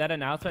everything? That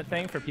announcement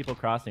thing for people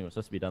crossing was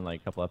supposed to be done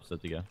like a couple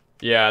episodes ago.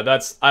 Yeah,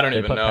 that's... I don't They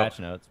even put know. patch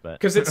notes, but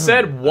Because it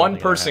said don't one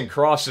think I person have.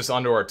 crossed just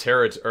onto our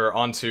territory, or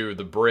onto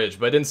the bridge,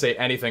 but it didn't say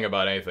anything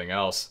about anything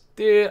else.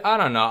 Dude, I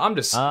don't know. I'm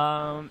just...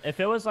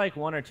 If it was like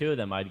 1 or 2 of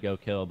them, I'd go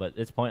kill, but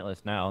it's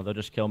pointless now. They'll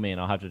just kill me, and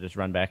I'll have to just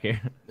run back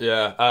here.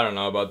 Yeah, I don't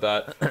know about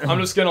that. I'm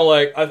just gonna,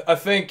 like... I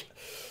think...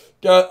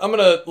 God, I'm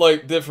gonna,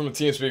 like, dip from a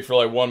TeamSpeak for,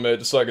 like, 1 minute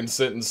just so I can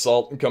sit and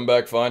salt and come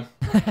back fine.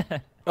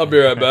 I'll be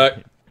right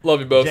back. Love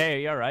you both. Jay, are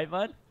you alright,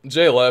 bud?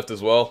 Jay left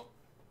as well.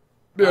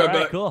 Be right Alright,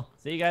 back. cool.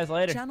 See you guys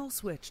later. Channel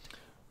switched.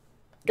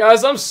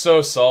 Guys, I'm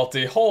so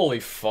salty. Holy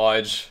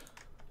fudge.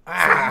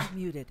 Ah! Sound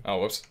muted.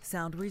 Oh, whoops.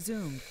 Sound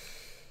resumed.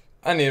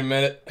 I need a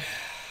minute.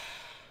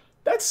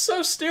 That's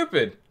so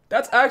stupid.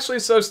 That's actually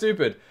so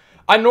stupid.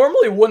 I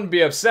normally wouldn't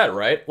be upset,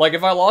 right? Like,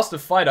 if I lost a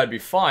fight, I'd be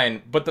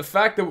fine. But the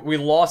fact that we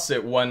lost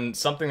it when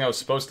something that was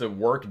supposed to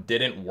work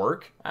didn't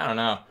work? I don't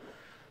know.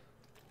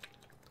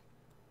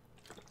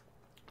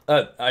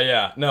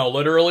 Yeah. No,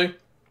 literally.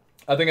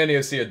 I think I need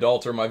to see a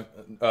doctor.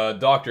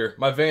 Doctor.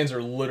 My veins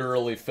are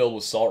literally filled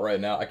with salt right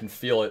now. I can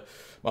feel it.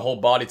 My whole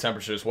body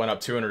temperature just went up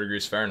 200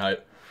 degrees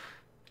Fahrenheit.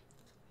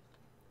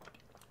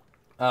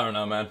 I don't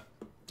know, man.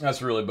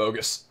 That's really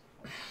bogus.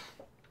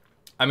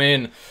 I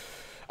mean,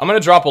 I'm gonna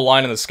drop a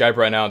line in the Skype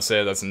right now and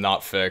say that's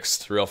not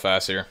fixed real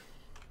fast here.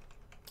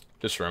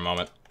 Just for a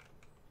moment.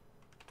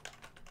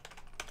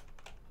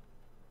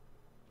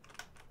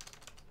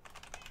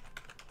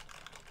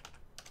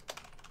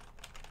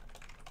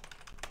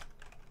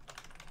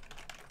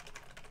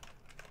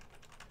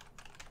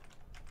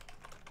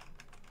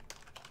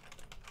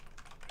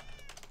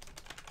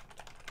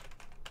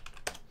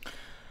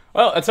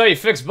 Well, that's how you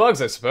fix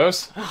bugs, I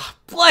suppose. Oh,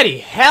 bloody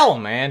hell,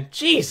 man.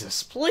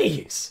 Jesus,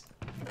 please.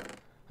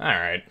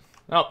 Alright.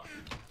 Well,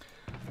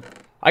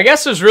 I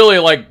guess there's really,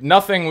 like,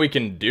 nothing we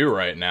can do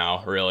right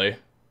now, really.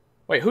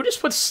 Wait, who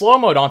just put slow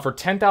mode on for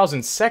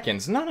 10,000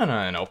 seconds?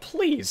 No,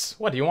 please.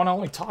 What, do you want to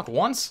only talk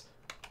once?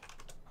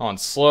 Hold on,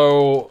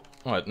 slow...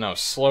 What? No,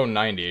 slow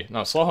 90.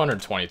 No, slow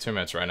 122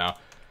 minutes right now.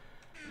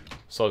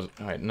 Slow...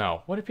 Wait,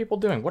 no. What are people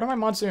doing? What are my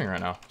mods doing right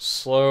now?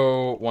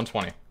 Slow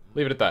 120.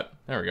 Leave it at that.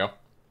 There we go.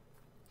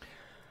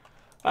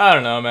 I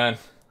don't know, man.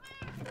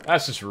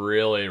 That's just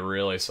really,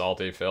 really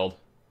salty filled.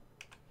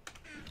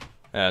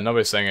 Yeah,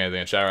 nobody's saying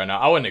anything in chat right now.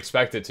 I wouldn't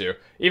expect it to.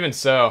 Even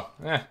so,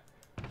 Oh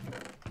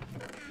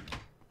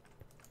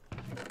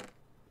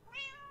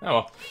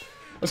well.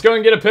 Let's go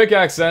and get a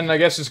pickaxe then. I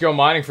guess just go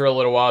mining for a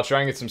little while,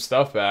 try and get some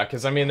stuff back.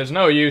 Because, I mean, there's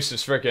no use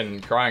just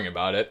freaking crying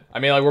about it. I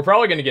mean, like, we're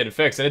probably going to get it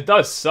fixed. And it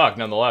does suck,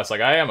 nonetheless.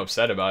 Like, I am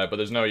upset about it, but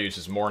there's no use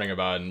just mourning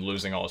about it and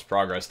losing all this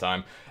progress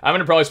time. I'm going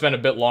to probably spend a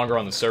bit longer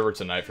on the server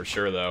tonight for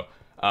sure, though.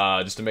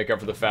 Just to make up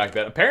for the fact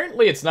that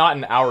apparently it's not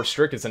an hour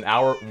strict, it's an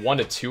hour, 1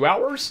 to 2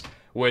 hours,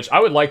 which I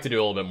would like to do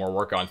a little bit more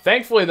work on.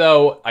 Thankfully,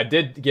 though, I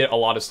did get a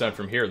lot of stone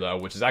from here, though,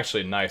 which is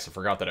actually nice. I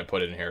forgot that I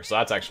put it in here, so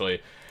that's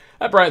actually,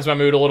 that brightens my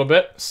mood a little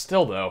bit.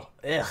 Still, though,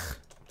 ugh.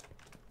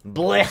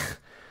 Blech.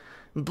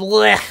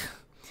 Blech.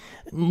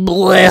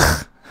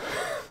 Blech.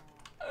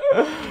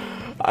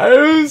 I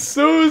am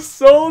so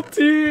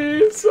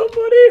salty.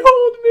 Somebody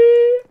hold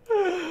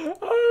me.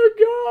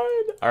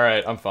 Oh, God. All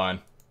right, I'm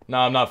fine. No,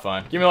 I'm not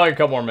fine. Give me like a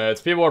couple more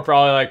minutes. People are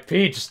probably like,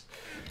 Pete, just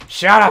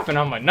shut up. And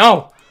I'm like,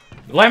 no,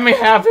 let me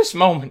have this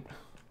moment.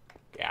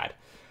 God.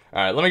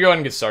 Alright, let me go ahead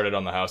and get started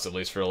on the house at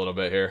least for a little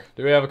bit here.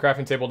 Do we have a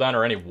crafting table down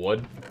or any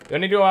wood? Do I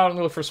need to go out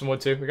and look for some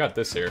wood too? We got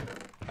this here.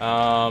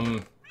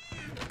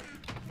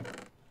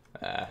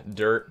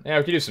 Dirt. Yeah,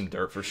 we could do some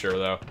dirt for sure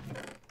though.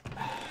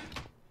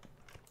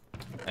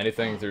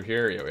 Anything through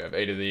here? Yeah, we have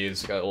 8 of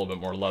these. Got a little bit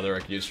more leather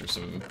I could use for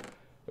some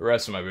the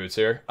rest of my boots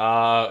here.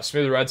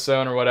 Smooth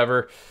redstone or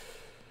whatever.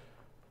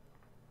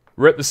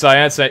 Rip the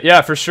cyan sand.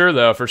 Yeah, for sure,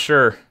 though. For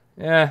sure.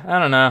 Yeah, I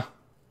don't know.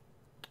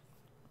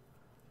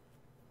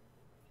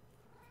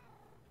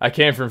 I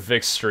came from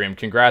Vic's stream.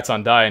 Congrats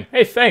on dying.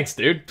 Hey, thanks,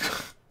 dude.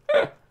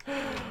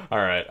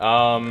 Alright,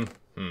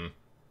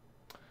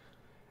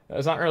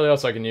 There's not really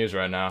else I can use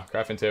right now.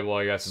 Crafting table,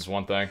 I guess, is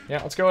one thing.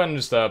 Yeah, let's go ahead and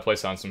just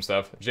place on some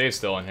stuff. Jay's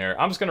still in here.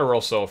 I'm just gonna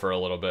roll solo for a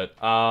little bit.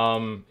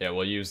 Yeah,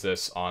 we'll use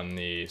this on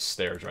the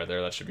stairs right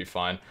there. That should be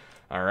fine.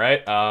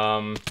 Alright,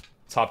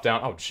 top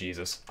down. Oh,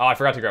 Jesus. Oh, I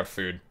forgot to grab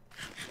food.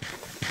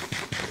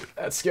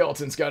 That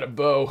skeleton's got a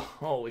bow.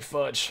 Holy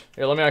fudge.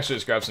 Here, let me actually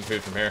just grab some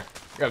food from here.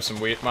 Grab some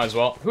wheat, might as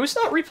well. Who's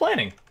not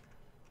replanting?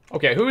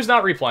 Okay, who's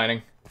not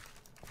replanting?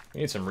 We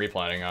need some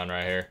replanting on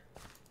right here.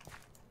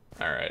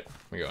 Alright,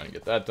 let me go ahead and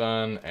get that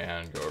done,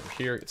 and go over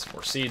here, get some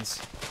more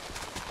seeds.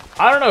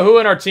 I don't know who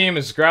in our team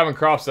is grabbing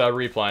crops without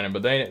replanting,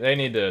 but they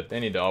need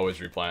to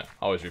always replant.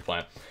 Always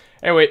replant.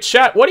 Anyway,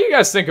 chat, what do you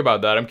guys think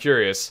about that? I'm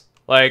curious.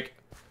 Like,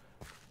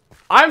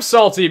 I'm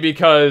salty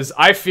because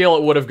I feel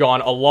it would have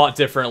gone a lot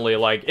differently.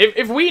 Like,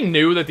 if we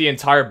knew that the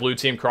entire blue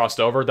team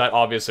crossed over, that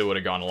obviously would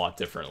have gone a lot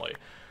differently.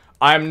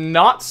 I'm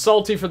not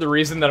salty for the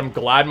reason that I'm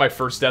glad my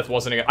first death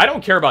wasn't... I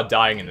don't care about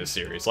dying in this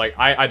series. Like,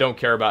 I don't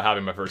care about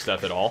having my first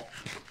death at all.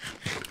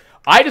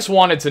 I just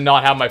wanted to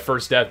not have my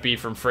first death be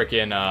from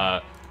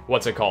frickin',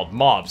 what's it called?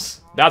 Mobs.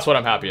 That's what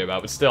I'm happy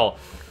about, but still...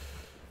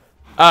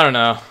 I don't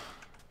know.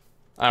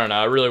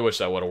 I really wish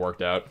that would have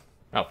worked out.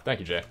 Oh, thank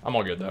you, Jay. I'm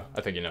all good, though.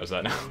 I think he knows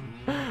that now.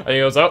 I think he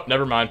goes, oh,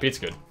 never mind. Pete's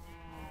good.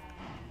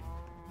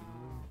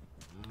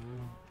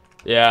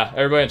 Yeah,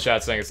 everybody in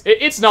chat saying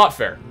it's not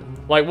fair.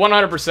 Like,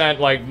 100%,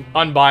 like,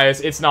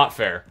 unbiased, it's not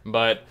fair.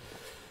 But,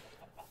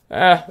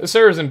 the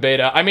server's in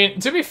beta. I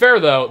mean, to be fair,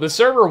 though, the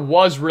server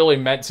was really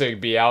meant to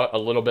be out a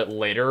little bit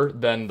later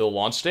than the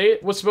launch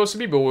date was supposed to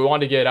be, but we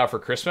wanted to get it out for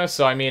Christmas.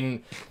 So, I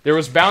mean, there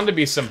was bound to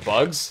be some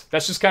bugs.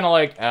 That's just kind of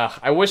like,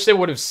 I wish they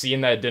would have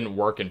seen that it didn't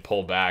work and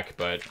pull back,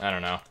 but I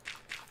don't know.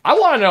 I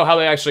want to know how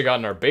they actually got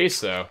in our base,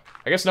 though.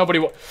 I guess nobody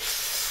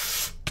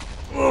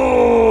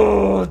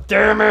Oh,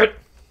 damn it.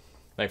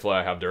 Thankfully,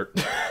 I have dirt,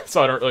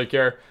 so I don't really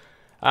care.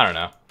 I don't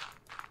know.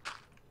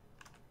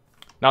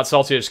 Not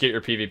salty to just get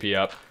your PvP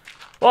up.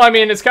 Well, I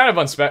mean, it's kind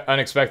of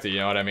unexpected, you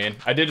know what I mean?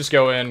 I did just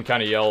go in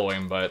kind of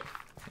yellowing, but...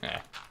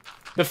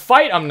 The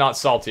fight, I'm not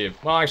salty.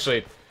 Well,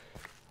 actually,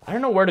 I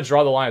don't know where to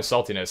draw the line of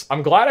saltiness.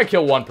 I'm glad I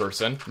killed one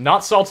person.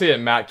 Not salty that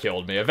Matt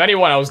killed me. If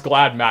anyone, I was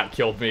glad Matt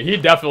killed me. He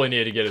definitely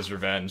needed to get his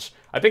revenge.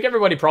 I think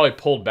everybody probably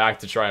pulled back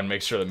to try and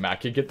make sure that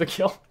Matt could get the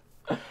kill.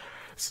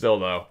 Still,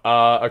 though.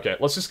 Okay,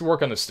 let's just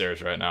work on the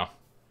stairs right now.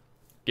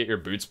 Get your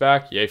boots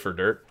back. Yay for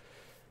dirt.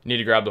 Need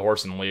to grab the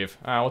horse and leave.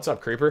 What's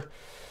up, creeper?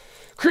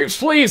 Creeps,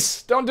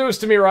 please! Don't do this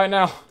to me right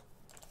now.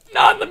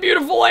 Not in the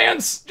beautiful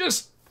lands!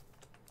 Just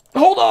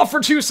hold off for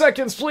 2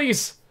 seconds,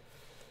 please.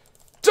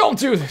 Don't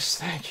do this.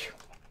 Thank you.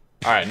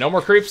 Alright, no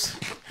more creeps.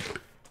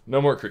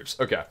 No more creeps.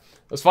 Okay.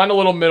 Let's find a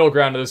little middle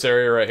ground to this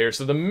area right here.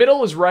 So the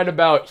middle is right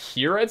about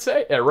here, I'd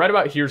say. Yeah, right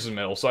about here's the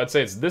middle. So I'd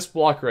say it's this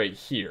block right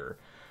here.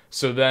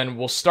 So then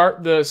we'll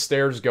start the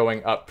stairs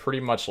going up pretty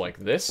much like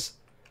this.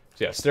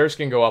 So yeah, stairs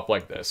can go up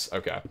like this.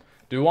 Okay.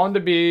 Do we want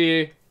them to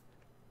be...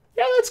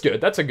 Yeah, that's good.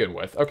 That's a good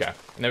width. Okay.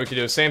 And then we can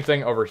do the same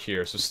thing over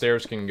here. So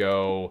stairs can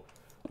go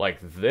like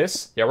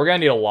this. Yeah, we're going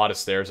to need a lot of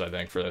stairs, I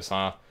think, for this,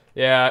 huh?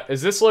 Yeah,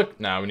 is this look...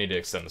 No, we need to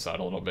extend this out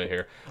a little bit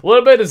here. A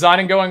little bit of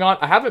designing going on.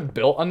 I haven't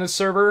built on this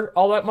server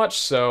all that much,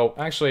 so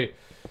actually,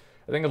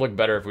 I think it'd look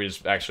better if we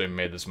just actually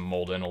made this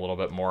mold in a little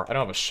bit more. I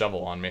don't have a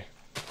shovel on me.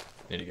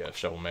 Need to get a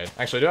shovel made.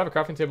 Actually, do I have a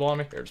crafting table on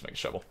me? Here, just make a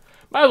shovel.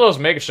 Might as well just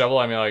make a shovel.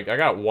 I mean, like, I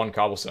got 1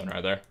 cobblestone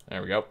right there.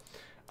 There we go.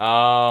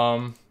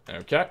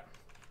 Okay.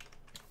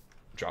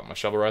 Drop my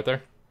shovel right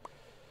there.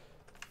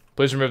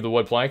 Please remove the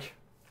wood plank.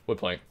 Wood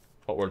plank.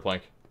 What wood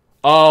plank?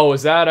 Oh,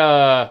 is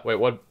that, wait,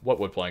 what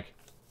wood plank?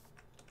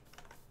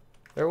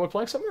 There a wood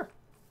plank somewhere?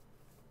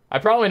 I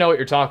probably know what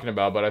you're talking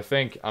about, but I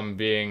think I'm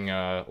being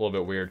a little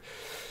bit weird.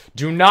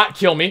 Do not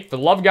kill me. For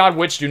the love of God,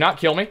 witch, do not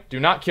kill me. Do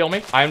not kill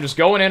me. I am just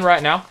going in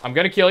right now. I'm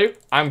going to kill you.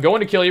 I'm going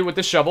to kill you with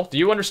this shovel. Do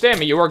you understand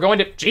me? You are going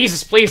to...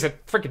 Jesus, please.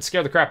 That freaking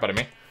scared the crap out of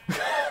me.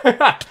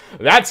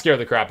 That scared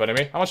the crap out of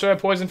me. How much do I have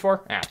poison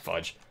for? Ah,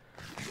 fudge.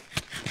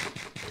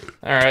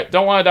 Alright,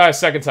 don't want to die a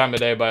second time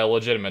today by a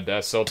legitimate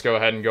death, so let's go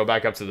ahead and go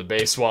back up to the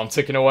base while I'm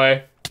ticking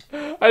away.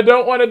 I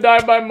don't want to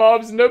die by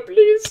mobs. No,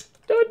 please.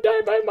 Don't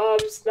die by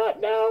mobs.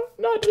 Not now.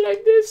 Not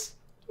like this.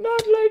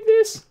 Not like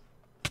this.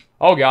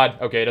 Oh,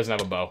 God. Okay, he doesn't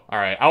have a bow.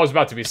 Alright, I was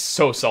about to be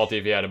so salty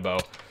if he had a bow.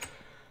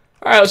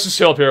 Alright, let's just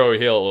chill up here while we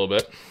heal a little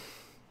bit.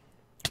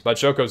 By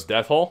Choco's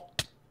death hole?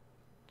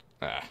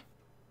 Ah.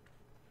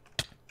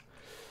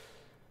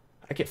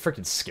 I get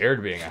freaking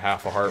scared being a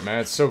half a heart, man.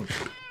 It's so...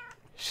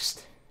 It's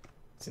just...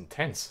 It's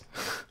intense.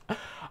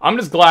 I'm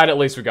just glad at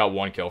least we got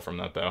 1 kill from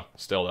that, though.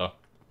 Still, though.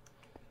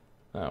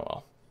 Oh,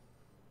 well.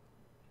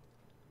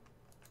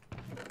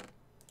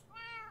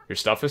 Your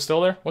stuff is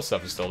still there? What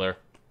stuff is still there?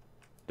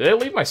 Did they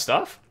leave my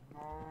stuff?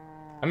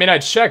 I mean,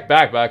 I'd check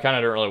back, but I kind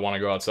of don't really want to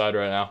go outside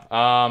right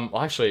now.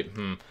 Well, actually,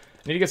 I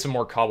need to get some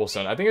more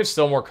cobblestone. I think there's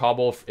still more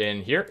cobble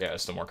in here. Yeah,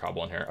 there's still more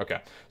cobble in here.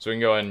 Okay, so we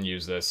can go ahead and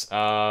use this.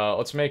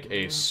 Let's make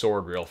a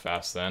sword real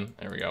fast then.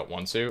 There we go.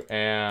 1, 2,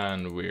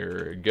 and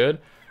we're good.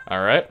 All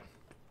right.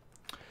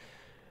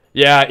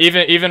 Yeah,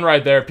 even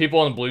right there,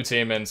 people in the blue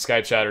team and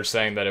Skype chat are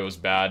saying that it was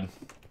bad.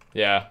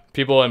 Yeah,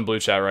 people in blue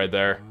chat right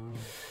there.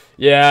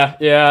 Yeah,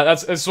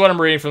 that's what I'm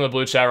reading from the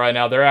blue chat right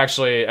now. They're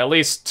actually, at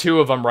least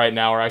 2 of them right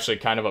now are actually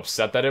kind of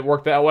upset that it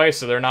worked that way,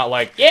 so they're not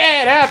like,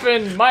 yeah, it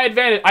happened, my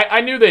advantage. I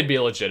knew they'd be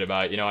legit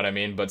about it, you know what I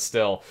mean? But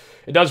still,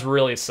 it does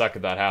really suck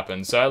that that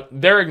happened. So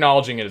they're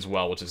acknowledging it as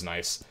well, which is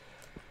nice.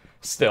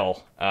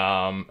 Still,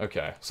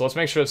 okay. So let's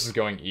make sure this is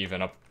going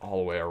even up all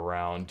the way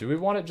around. Do we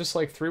want it just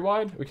like 3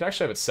 wide? We could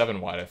actually have it 7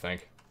 wide, I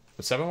think.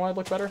 Would 7 wide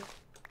look better?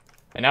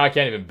 And now I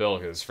can't even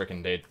build because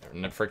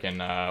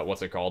freaking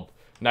what's it called?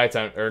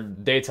 Nighttime, or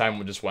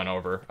daytime just went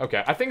over.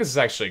 Okay, I think this is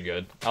actually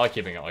good. I like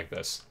keeping it like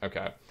this.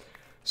 Okay.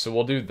 So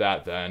we'll do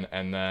that then,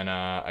 and then,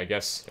 I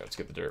guess, yeah, let's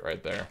get the dirt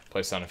right there.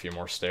 Place down a few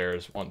more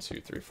stairs. 1,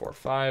 2, 3, 4,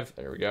 5.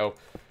 There we go.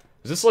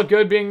 Does this look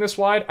good being this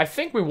wide? I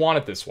think we want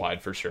it this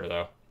wide for sure,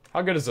 though.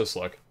 How good does this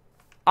look?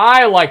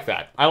 I like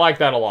that. I like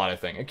that a lot, I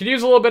think. It could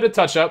use a little bit of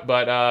touch-up,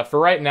 but for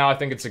right now, I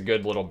think it's a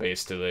good little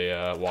base to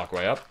the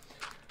walkway up.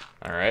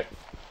 Alright.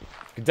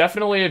 Could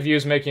definitely have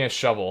used making a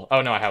shovel.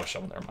 Oh, no, I have a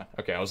shovel. Never mind.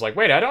 Okay, I was like,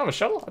 wait, I don't have a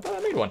shovel? I thought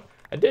I made one.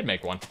 I did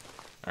make one.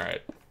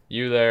 Alright.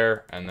 You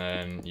there, and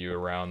then you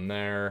around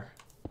there.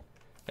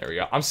 There we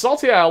go. I'm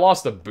salty I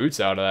lost the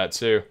boots out of that,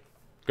 too.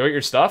 Go get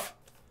your stuff?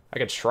 I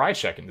could try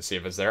checking to see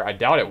if it's there. I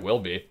doubt it will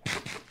be.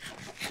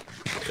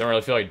 Don't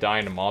really feel like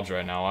dying to mobs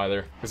right now,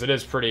 either. Because it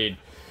is pretty...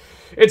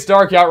 It's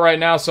dark out right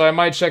now, so I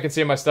might check and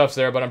see if my stuff's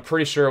there, but I'm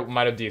pretty sure it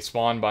might have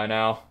despawned by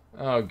now.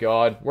 Oh,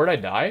 God. Where'd I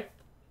die?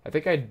 I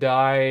think I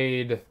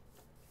died...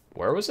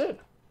 Where was it?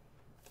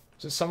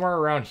 Was it somewhere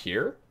around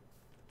here?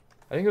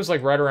 I think it was,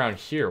 like, right around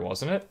here,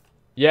 wasn't it?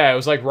 Yeah, it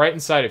was, like, right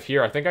inside of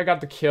here. I think I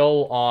got the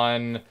kill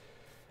on...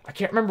 I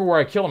can't remember where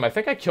I killed him. I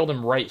think I killed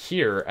him right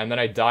here, and then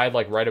I died,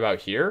 like, right about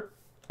here.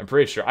 I'm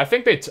pretty sure. I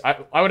think they...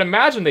 I would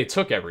imagine they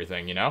took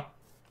everything, you know?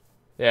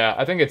 Yeah,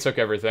 I think they took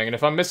everything. And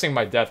if I'm missing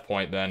my death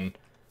point, then...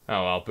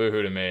 Oh, well,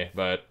 boo-hoo to me.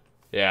 But,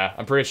 yeah,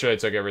 I'm pretty sure they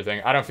took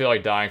everything. I don't feel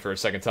like dying for a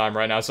second time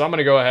right now. So I'm going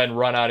to go ahead and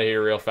run out of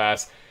here real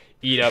fast.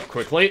 Eat up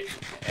quickly.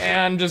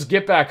 And just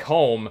get back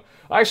home.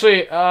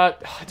 Actually,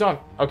 don't...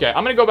 Okay,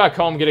 I'm going to go back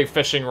home, get a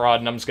fishing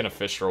rod, and I'm just going to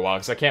fish for a while.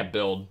 Because I can't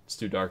build. It's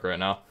too dark right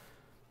now.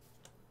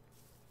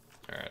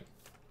 Alright.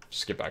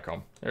 Just get back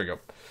home. There we go.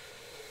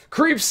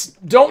 Creeps,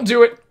 don't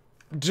do it.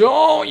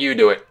 Don't you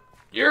do it.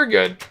 You're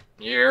good.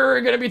 You're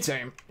gonna be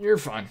tame. You're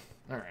fine.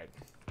 Alright.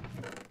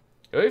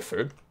 Do we have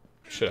food?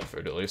 Should have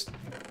food at least.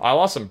 I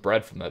lost some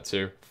bread from that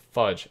too.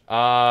 Fudge.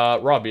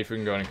 Raw beef, we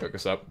can go ahead and cook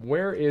this up.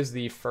 Where is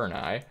the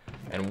furnace?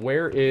 And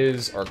where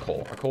is our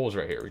coal? Our coal is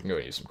right here. We can go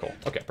and use some coal.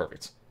 Okay,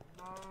 perfect.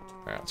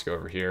 Alright, let's go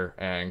over here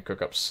and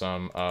cook up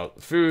some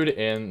food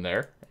in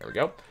there. There we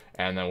go.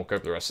 And then we'll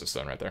cook the rest of the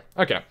stone right there.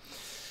 Okay.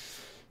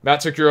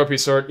 Matt took your OP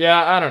sword.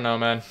 Yeah, I don't know,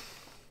 man.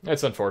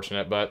 It's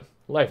unfortunate, but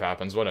life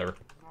happens. Whatever.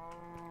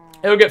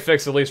 It'll get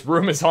fixed at least.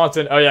 Room is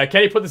haunted. Oh, yeah.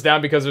 Can you put this down?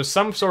 Because there's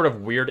some sort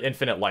of weird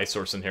infinite light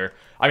source in here.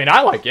 I mean,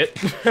 I like it.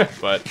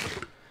 But...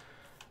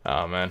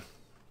 Oh, man.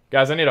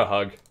 Guys, I need a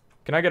hug.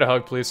 Can I get a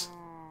hug, please?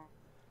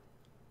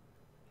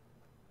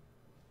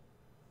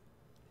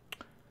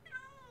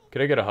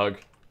 Could I get a hug?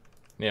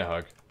 Need a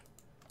hug.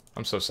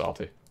 I'm so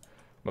salty.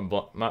 My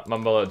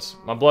blood's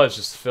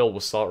just filled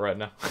with salt right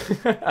now.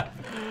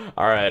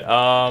 Alright,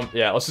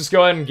 yeah, let's just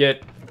go ahead and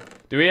get...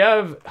 Do we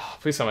have... Oh,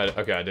 please tell me...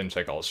 Okay, I didn't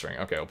check all the string.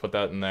 Okay, we'll put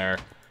that in there.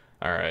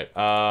 Alright,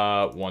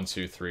 1,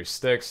 2, 3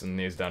 sticks, and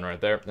these down right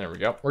there. There we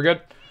go. We're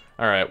good.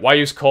 Alright, why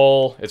use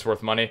coal? It's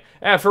worth money.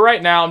 And for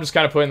right now, I'm just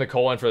kind of putting the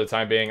coal in for the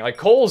time being. Like,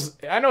 coal's...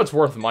 I know it's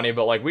worth money,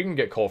 but, like, we can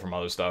get coal from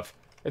other stuff.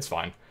 It's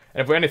fine.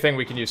 And if anything,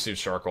 we can use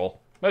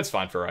charcoal. That's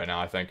fine for right now,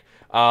 I think.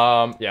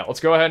 Yeah, let's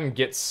go ahead and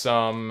get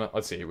some...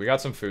 Let's see, we got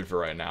some food for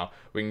right now.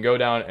 We can go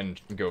down and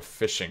go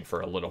fishing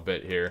for a little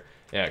bit here.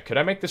 Yeah, could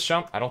I make this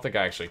jump? I don't think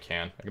I actually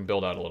can. I can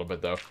build out a little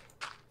bit, though.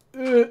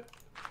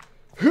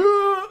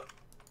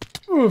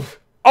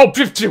 Oh,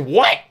 15,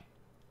 what?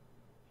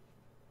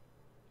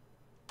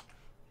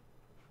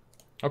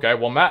 Okay,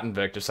 well, Matt and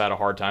Vic just had a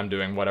hard time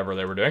doing whatever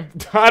they were doing.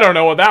 I don't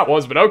know what that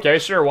was, but okay,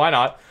 sure, why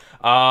not?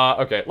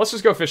 Okay, let's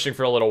just go fishing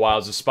for a little while.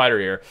 There's a spider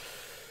here.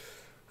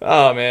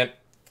 Oh, man.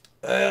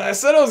 I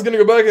said I was gonna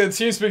go back in the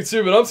TeamSpeak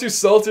too, but I'm too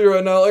salty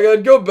right now. Like,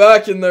 I'd go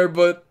back in there,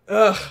 but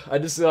I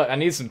just I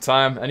need some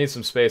time. I need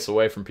some space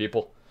away from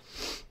people.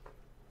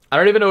 I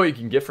don't even know what you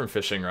can get from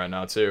fishing right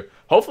now too.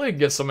 Hopefully you can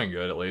get something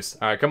good at least.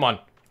 All right, come on.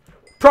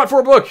 Prot for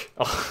a book.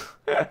 Oh.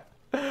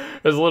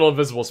 There's a little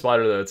invisible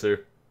spider there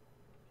too.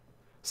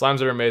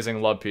 Slimes are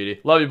amazing. Love Petey.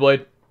 Love you,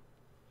 Blade.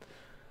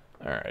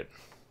 All right.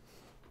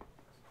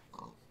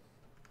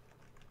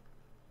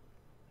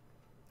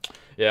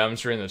 Yeah, I'm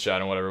just reading the chat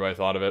and what everybody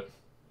thought of it.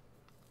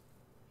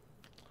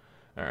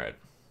 Alright.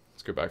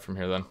 Let's go back from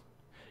here then.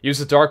 Use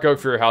the dark oak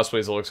for your house,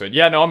 please. It looks good.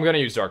 Yeah, no, I'm going to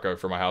use dark oak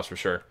for my house for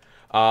sure.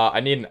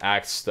 I need an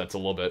axe that's a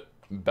little bit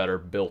better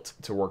built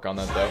to work on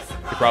that, though.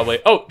 You probably...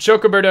 Oh,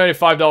 Chocobear donated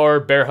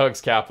 $5 bear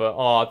hugs, Kappa.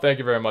 Aw, thank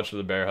you very much for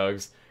the bear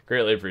hugs.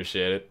 Greatly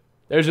appreciate it.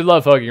 There's your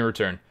love hug in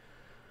return.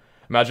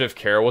 Imagine if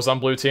Kara was on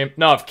blue team.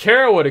 No, if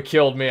Kara would have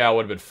killed me, I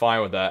would have been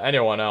fine with that.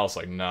 Anyone else,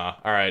 like, nah.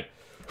 Alright.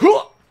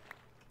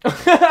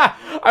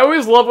 I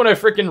always love when I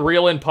freaking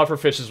reel in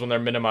pufferfishes when they're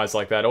minimized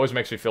like that. It always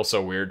makes me feel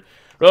so weird.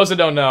 For those that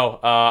don't know,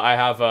 I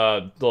have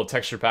a little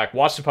texture pack.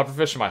 Watch the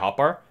pufferfish in my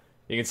hotbar.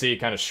 You can see it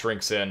kind of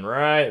shrinks in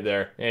right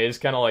there. Yeah, it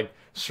just kind of like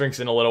shrinks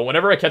in a little.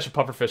 Whenever I catch a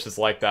pufferfish that's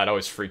like that, I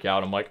always freak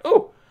out. I'm like,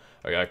 oh,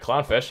 I got a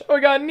clownfish. Oh, I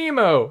got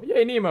Nemo.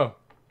 Yay, Nemo.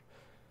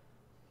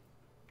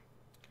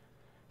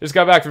 Just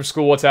got back from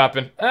school. What's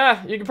happened?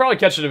 You can probably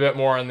catch it a bit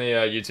more in the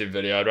YouTube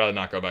video. I'd rather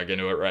not go back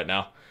into it right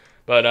now.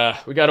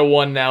 But, we got a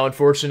 1 now,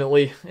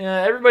 unfortunately.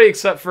 Yeah, everybody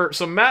except for...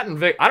 So, Matt and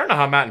Vic... I don't know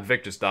how Matt and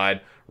Vic just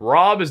died.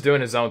 Rob is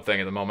doing his own thing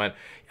at the moment.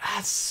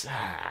 That's... I'm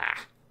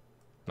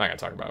not gonna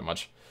talk about it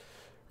much.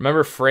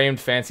 Remember framed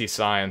fancy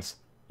signs?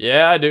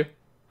 Yeah, I do.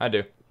 I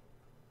do.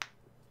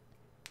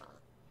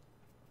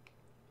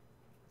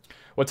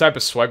 What type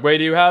of swagway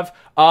do you have?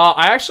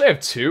 I actually have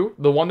 2.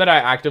 The one that I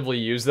actively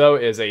use, though,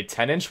 is a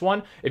 10-inch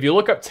one. If you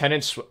look up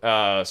 10-inch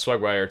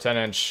swagway or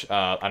 10-inch...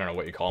 I don't know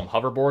what you call them.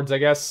 Hoverboards, I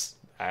guess.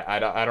 I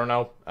don't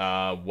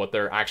know what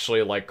they're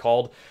actually, like,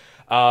 called.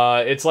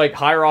 It's, like,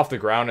 higher off the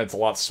ground. And it's a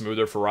lot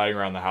smoother for riding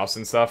around the house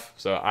and stuff.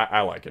 So,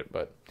 I like it,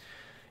 but...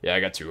 Yeah, I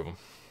got 2 of them.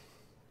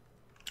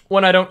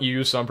 One I don't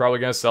use, so I'm probably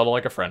going to sell to,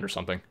 like, a friend or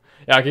something.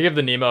 Yeah, I could give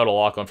the Nemo to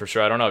Lachlan for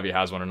sure. I don't know if he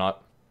has one or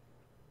not.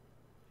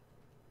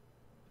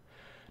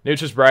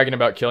 Nooch is bragging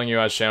about killing you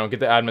on his channel. Get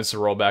the admins to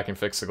roll back and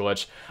fix the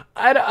glitch.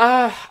 I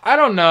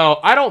don't know.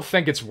 I don't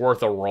think it's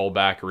worth a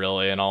rollback,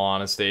 really, in all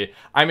honesty.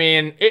 I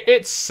mean,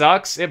 it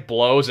sucks. It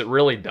blows. It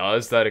really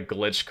does that a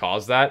glitch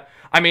caused that.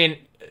 I mean,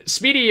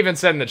 Speedy even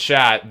said in the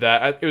chat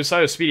that it was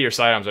either Speedy or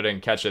Sidearms, I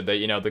didn't catch it, that,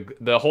 you know,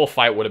 the whole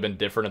fight would have been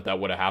different if that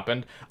would have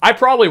happened. I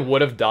probably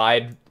would have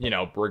died, you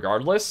know,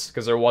 regardless,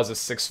 because there was a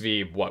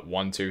 6v, what,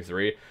 1, 2,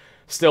 3.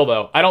 Still,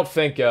 though, I don't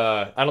think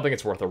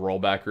it's worth a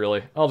rollback,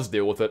 really. I'll just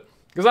deal with it.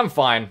 Because I'm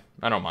fine.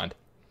 I don't mind.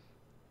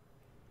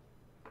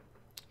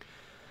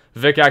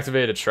 Vic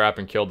activated a trap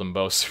and killed them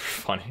both. Super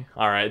funny.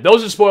 Alright,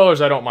 those are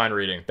spoilers I don't mind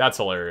reading. That's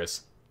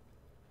hilarious.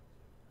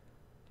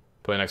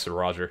 Play next to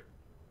Roger.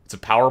 It's a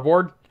power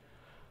board?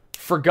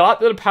 Forgot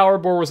that a power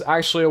board was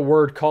actually a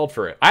word called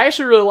for it. I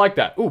actually really like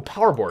that. Ooh,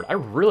 power board. I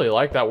really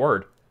like that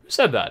word. Who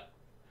said that?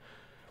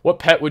 What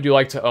pet would you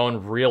like to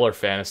own, real or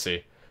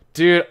fantasy?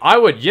 Dude, I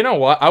would, you know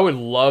what? I would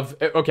love,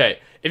 okay,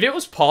 if it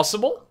was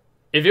possible,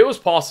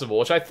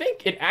 which I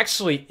think it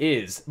actually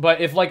is, but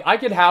if, like, I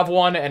could have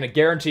one and it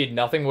guaranteed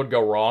nothing would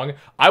go wrong,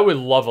 I would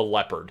love a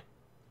leopard.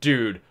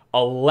 Dude,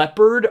 a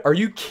leopard? Are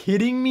you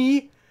kidding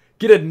me?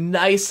 Get a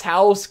nice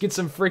house, get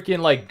some freaking,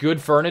 like,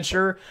 good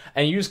furniture,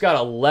 and you just got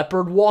a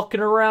leopard walking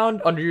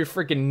around under your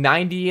freaking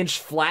 90-inch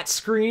flat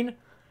screen?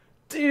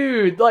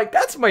 Dude, like,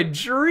 that's my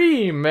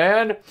dream,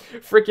 man.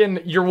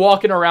 Freaking, you're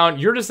walking around,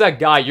 you're just that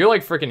guy. You're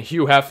like freaking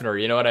Hugh Hefner,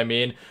 you know what I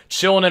mean?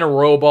 Chilling in a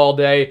robe all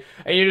day,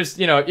 and you just,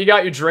 you know, you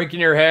got your drink in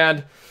your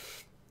hand.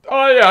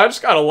 Oh, yeah, I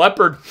just got a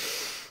leopard.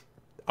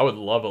 I would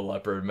love a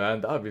leopard,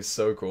 man. That would be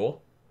so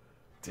cool.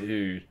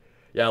 Dude.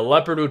 Yeah,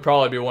 leopard would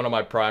probably be one of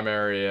my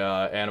primary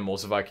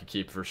animals if I could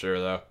keep for sure,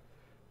 though.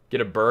 Get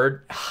a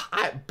bird?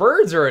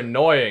 Birds are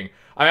annoying.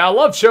 I mean, I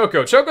love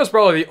Choco. Choco's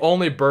probably the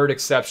only bird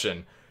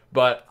exception.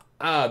 But,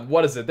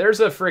 what is it? There's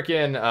a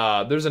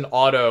freaking, there's an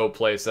auto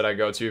place that I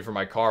go to for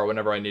my car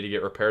whenever I need to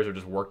get repairs or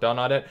just work done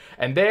on it.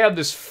 And they have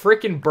this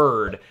freaking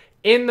bird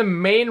in the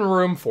main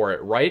room for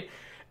it, right?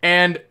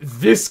 And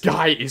this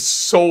guy is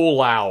so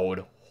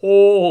loud.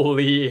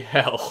 Holy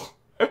hell.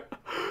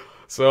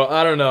 So,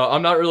 I don't know.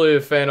 I'm not really a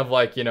fan of,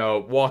 like, you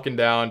know, walking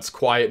down, it's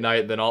quiet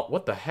night, then all...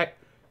 What the heck?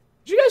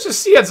 Did you guys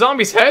just see that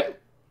zombie's head?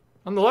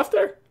 On the left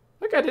there?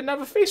 That guy didn't have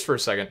a face for a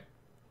second.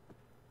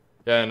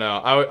 Yeah, no.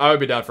 I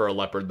would be down for a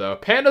leopard, though.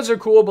 Pandas are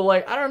cool, but,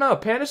 like, I don't know.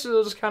 Pandas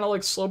will just kind of,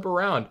 like, slope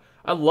around.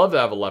 I'd love to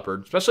have a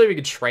leopard. Especially if you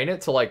could train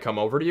it to, like, come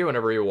over to you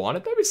whenever you want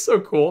it. That'd be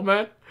so cool,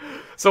 man.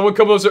 Someone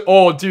comes over...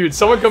 Oh, dude.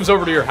 Someone comes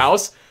over to your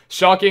house...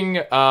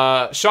 Shockifying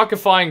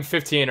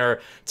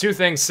 15er. Two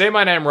things, say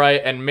my name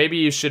right, and maybe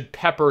you should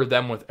pepper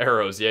them with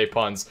arrows. Yay,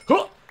 puns.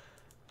 Huh!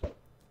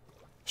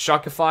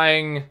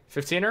 Shockifying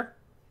 15er?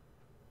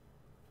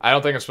 I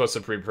don't think I'm supposed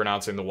to be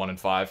pronouncing the 1 and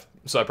 5,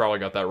 so I probably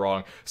got that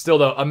wrong. Still,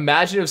 though,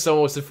 imagine if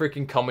someone was to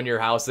freaking come in your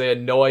house, they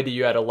had no idea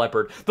you had a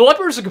leopard. The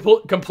leopards are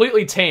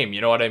completely tame,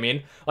 you know what I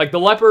mean? Like, the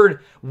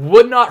leopard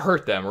would not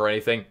hurt them or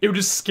anything. It would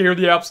just scare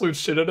the absolute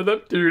shit out of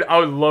them. Dude, I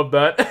would love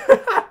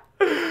that.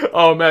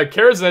 Oh, man,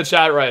 Kara's in the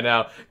chat right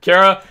now.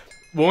 Kara,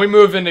 when we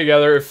move in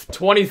together, if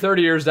 20,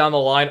 30 years down the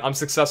line, I'm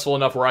successful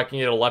enough where I can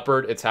get a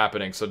leopard, it's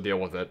happening, so deal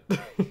with it.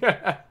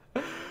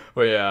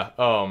 But yeah,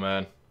 oh,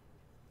 man.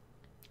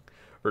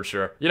 For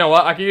sure. You know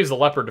what? I could use the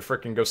leopard to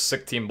freaking go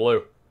sick Team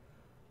Blue.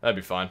 That'd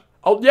be fine.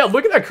 Oh, yeah,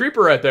 look at that creeper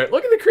right there.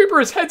 Look at the creeper,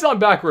 his head's on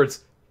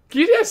backwards.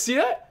 Can you guys see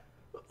that?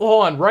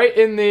 Hold on, right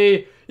in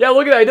the... Yeah,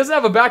 look at that, he doesn't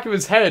have a back of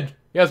his head.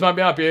 You guys might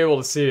not be able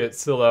to see it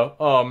still, though.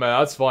 Oh, man,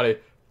 that's funny.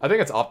 I think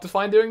it's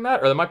Optifine doing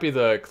that, or that might be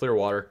the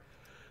Clearwater.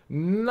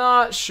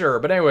 Not sure,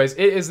 but anyways,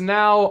 it is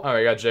now... Oh,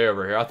 we got Jay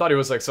over here. I thought he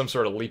was like some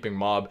sort of leaping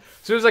mob.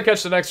 As soon as I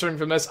catch the next string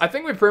from this, I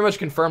think we've pretty much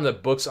confirmed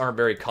that books aren't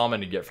very common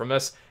to get from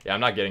this. Yeah,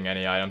 I'm not getting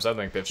any items. I don't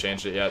think they've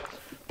changed it yet.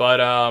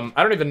 But, I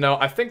don't even know.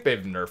 I think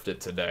they've nerfed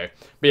it today.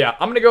 But yeah,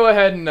 I'm gonna go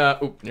ahead and,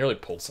 ooh, nearly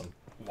pulled some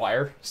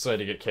wire. So I had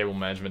to get cable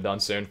management done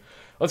soon.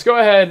 Let's go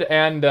ahead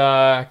and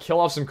kill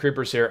off some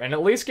creepers here and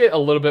at least get a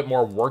little bit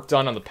more work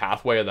done on the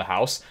pathway of the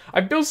house.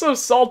 I feel so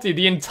salty.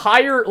 The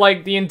entire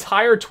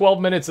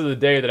 12 minutes of the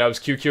day that I was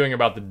QQing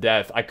about the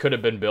death, I could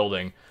have been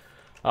building.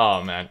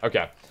 Oh, man.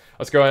 Okay.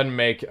 Let's go ahead and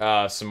make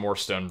some more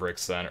stone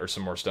bricks then, or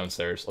some more stone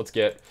stairs. Let's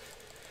get...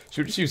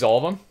 Should we just use all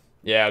of them?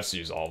 Yeah, let's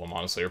use all of them,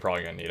 honestly. We're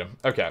probably going to need them.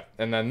 Okay.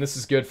 And then this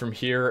is good from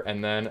here,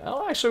 and then...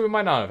 Oh, actually, we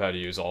might not have had to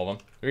use all of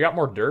them. We got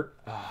more dirt.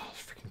 Oh,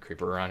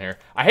 creeper around here.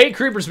 I hate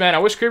creepers, man. I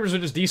wish creepers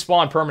would just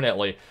despawn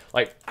permanently.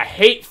 Like, I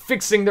hate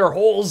fixing their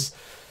holes.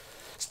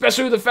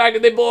 Especially with the fact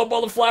that they blow up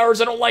all the flowers.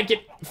 I don't like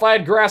it. If I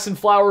had grass and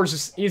flowers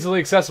just easily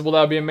accessible,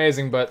 that would be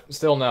amazing, but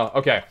still no.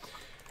 Okay.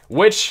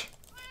 Which,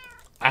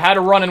 I had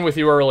a run-in with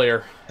you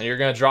earlier, and you're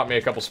going to drop me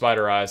a couple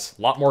spider eyes.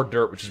 A lot more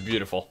dirt, which is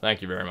beautiful.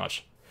 Thank you very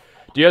much.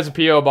 Do you have a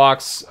P.O.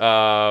 box?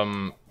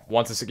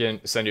 Once this again,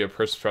 send you a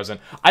Christmas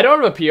present. I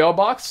don't have a P.O.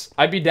 box.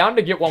 I'd be down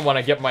to get one when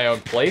I get my own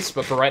place,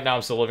 but for right now,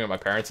 I'm still living at my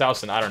parents'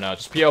 house, and I don't know.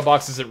 Just P.O.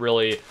 box isn't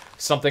really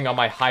something on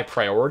my high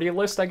priority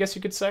list, I guess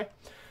you could say.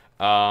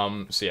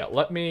 So yeah,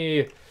 let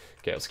me...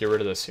 Okay, let's get rid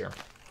of this here.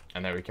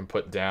 And then we can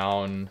put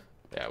down...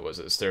 Yeah, was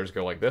it? Stairs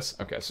go like this?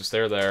 Okay, so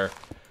stair there.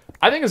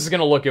 I think this is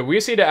gonna look good. We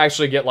just need to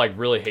actually get, like,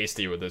 really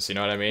hasty with this, you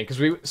know what I mean? Because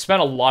we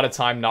spent a lot of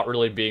time not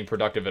really being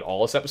productive at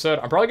all this episode.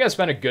 I'm probably gonna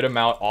spend a good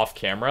amount off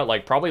camera,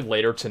 like, probably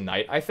later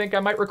tonight, I think I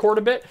might record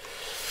a bit.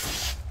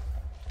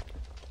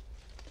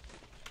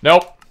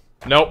 Nope.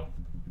 Nope.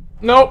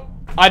 Nope.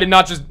 I did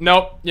not just...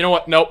 Nope. You know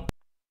what? Nope.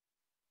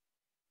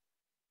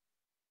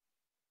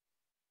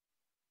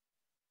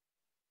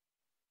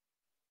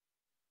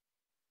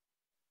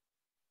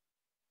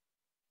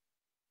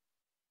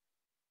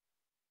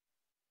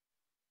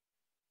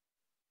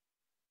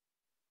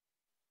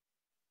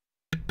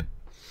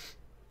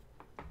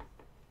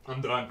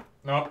 I'm done.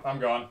 Nope, I'm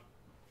gone.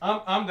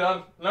 I'm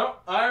done. No,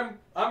 I'm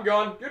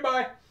gone.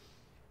 Goodbye.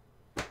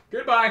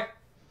 Goodbye.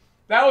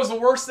 That was the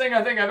worst thing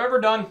I think I've ever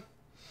done.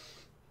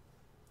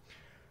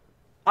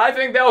 I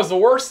think that was the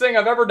worst thing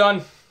I've ever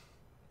done.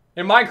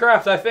 In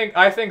Minecraft,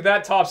 I think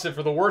that tops it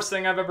for the worst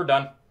thing I've ever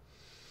done.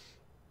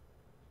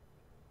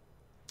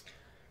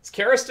 Is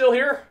Kara still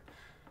here?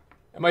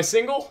 Am I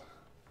single?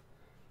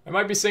 I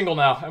might be single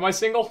now. Am I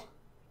single?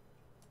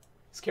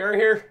 Is Kara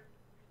here?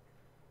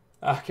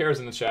 Ah, Kara's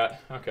in the chat.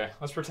 Okay,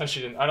 let's pretend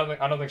she didn't. I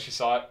don't think she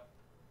saw it.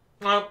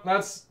 No,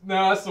 that's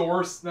the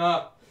worst.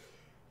 No,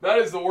 that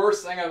is the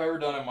worst thing I've ever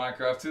done in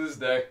Minecraft to this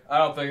day. I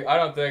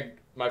don't think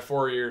my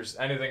 4 years,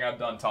 anything I've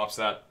done tops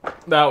that.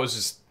 That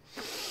was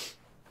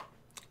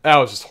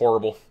just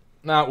horrible.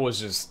 That was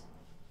just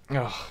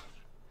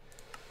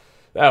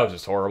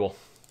horrible.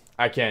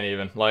 I can't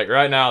even. Like,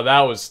 right now, that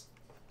was...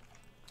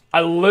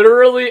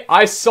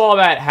 I saw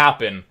that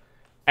happen,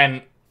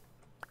 and...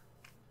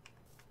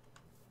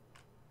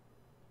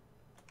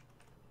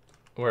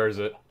 Where is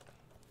it?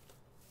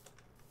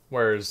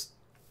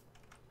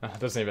 It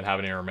doesn't even have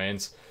any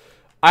remains.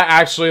 I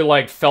actually,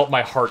 like, felt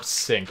my heart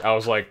sink. I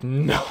was like,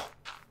 no.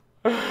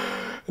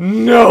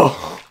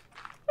 No!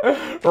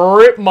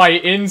 Rip my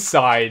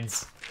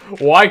insides.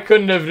 Why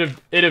couldn't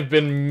it have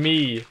been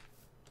me?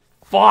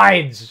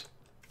 Fudge!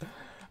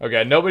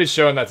 Okay, nobody's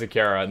showing that to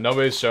Kara.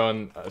 Nobody's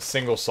showing a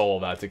single soul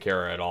of that to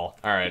Kara at all.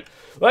 Alright,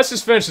 let's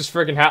just finish this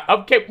freaking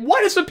Okay,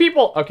 what is the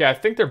people? Okay, I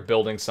think they're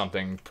building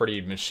something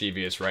pretty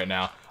mischievous right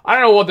now. I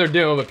don't know what they're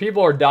doing, but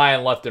people are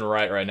dying left and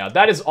right now.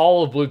 That is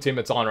all of blue team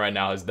that's on right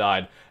now has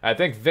died. I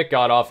think Vic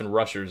got off and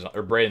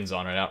Brayden's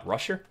on right now.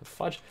 Rusher? The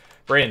fudge?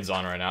 Brayden's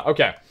on right now.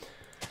 Okay.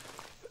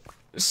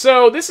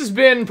 So, this has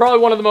been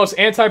probably one of the most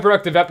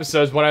anti-productive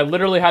episodes when I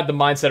literally had the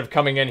mindset of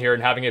coming in here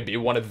and having it be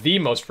one of the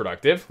most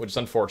productive, which is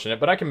unfortunate,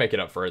 but I can make it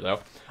up for it, though.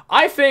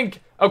 I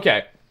think,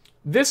 okay,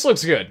 this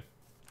looks good.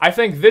 I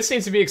think this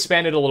needs to be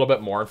expanded a little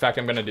bit more. In fact,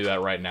 I'm going to do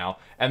that right now.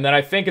 And then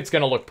I think it's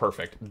going to look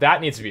perfect. That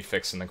needs to be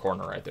fixed in the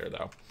corner right there,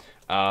 though.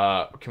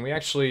 Can we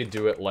actually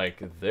do it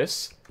like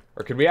this?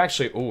 Or could we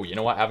actually, ooh, you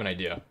know what? I have an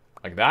idea.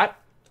 Like that?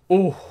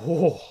 Ooh,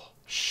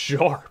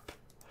 sharp.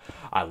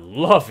 I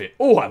love it.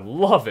 Oh, I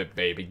love it,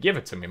 baby. Give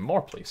it to me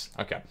more, please.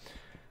 Okay.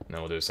 And then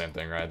we'll do the same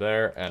thing right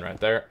there and right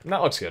there. And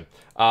that looks good.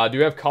 Do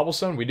we have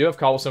cobblestone? We do have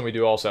cobblestone. We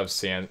do also have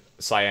cyan,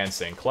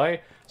 sand, clay.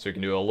 So we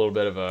can do a little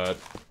bit of a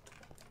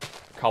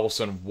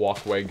cobblestone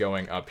walkway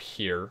going up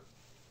here.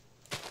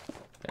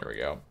 There we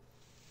go.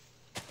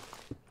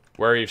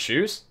 Where are your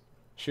shoes?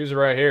 Shoes are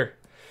right here.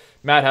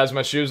 Matt has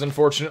my shoes,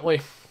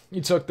 unfortunately.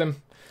 He took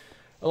them.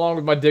 Along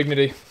with my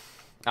dignity.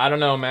 I don't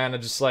know, man. I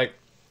just, like...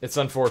 It's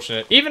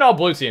unfortunate. Even all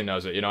blue team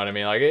knows it, you know what I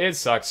mean? Like, it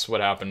sucks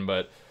what happened,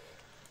 but...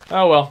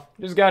 Oh, well.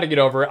 Just gotta get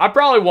over it. I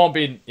probably won't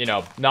be, you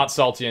know, not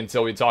salty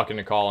until we talk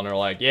to Call and they're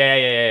like,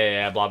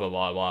 yeah, blah, blah,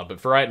 blah, blah.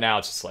 But for right now,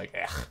 it's just like,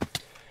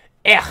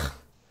 I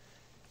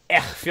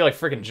feel like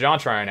freaking John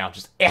trying out.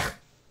 Just,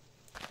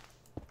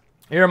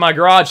 Here in my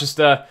garage, just,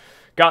 got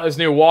this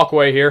new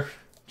walkway here.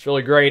 It's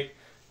really great.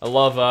 I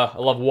love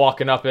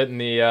walking up it in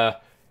the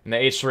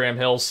H3M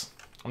hills.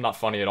 I'm not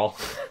funny at all.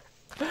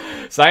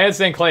 Cyan,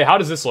 sand, clay, how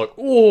does this look?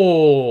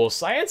 Ooh,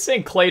 cyan,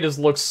 sand, clay does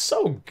look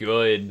so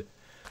good.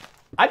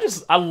 I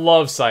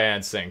love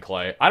cyan, sand,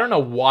 clay. I don't know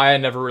why I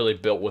never really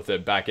built with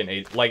it back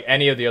in, like,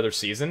 any of the other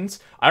seasons.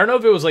 I don't know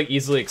if it was, like,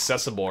 easily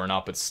accessible or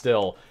not, but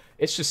still,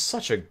 it's just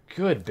such a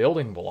good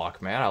building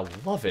block, man. I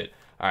love it.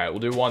 Alright,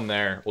 we'll do one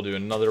there. We'll do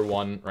another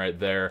one right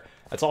there.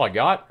 That's all I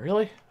got?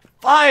 Really?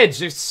 Fudge!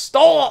 They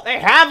stole it! They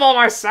have all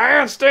my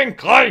cyan, sand,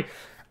 clay!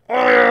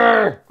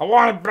 I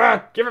want it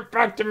back! Give it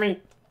back to me!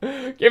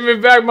 Give me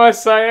back my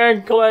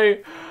cyan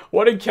clay.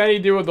 What did Kenny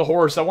do with the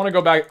horse? I want to go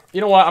back.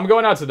 You know what? I'm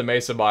going out to the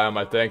Mesa biome,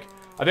 I think.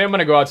 I'm going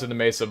to go out to the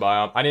Mesa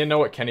biome. I need to know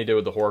what Kenny did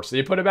with the horse. Did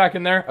he put it back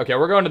in there? Okay,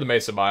 we're going to the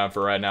Mesa biome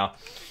for right now.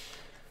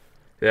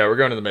 Yeah, we're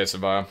going to the Mesa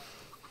biome.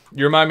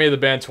 You remind me of the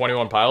band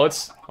 21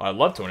 Pilots. Oh, I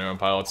love 21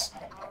 Pilots.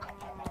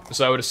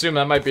 So I would assume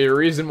that might be a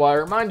reason why I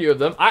remind you of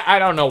them. I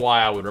don't know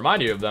why I would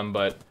remind you of them,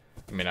 but...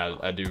 I mean,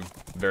 I do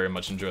very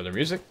much enjoy their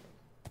music.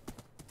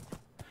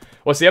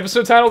 What's the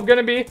episode title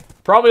gonna be?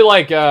 Probably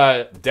like,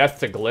 Death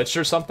to Glitch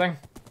or something.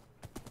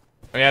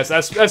 I mean,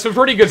 that's a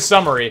pretty good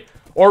summary.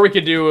 Or we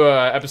could do,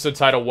 episode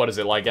title, what is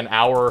it, like an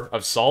hour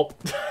of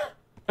salt?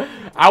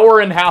 Hour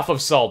and a half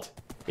of salt.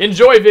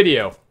 Enjoy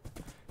video.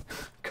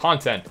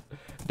 Content.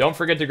 Don't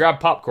forget to grab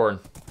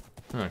popcorn.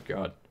 Oh,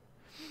 God.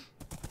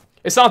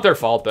 It's not their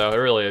fault, though. It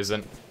really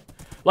isn't.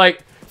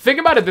 Like, think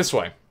about it this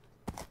way.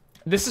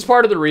 This is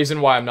part of the reason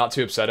why I'm not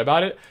too upset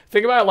about it.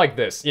 Think about it like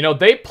this. You know,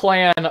 they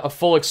plan a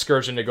full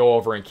excursion to go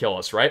over and kill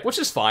us, right? Which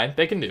is fine.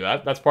 They can do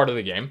that. That's part of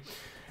the game.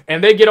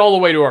 And they get all the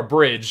way to our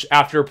bridge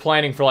after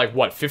planning for, like,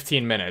 what,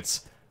 15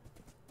 minutes.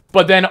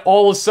 But then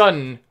all of a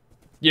sudden,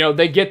 you know,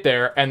 they get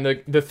there and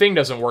the thing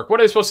doesn't work.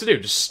 What are they supposed to do?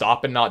 Just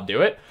stop and not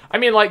do it? I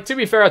mean, like, to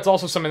be fair, it's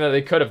also something that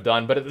they could have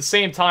done. But at the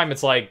same time,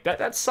 it's like,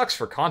 that sucks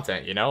for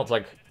content, you know? It's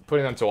like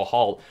putting them to a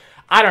halt.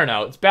 I don't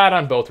know. It's bad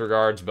on both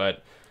regards,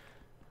 but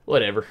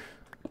whatever.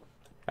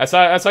 That's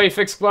how you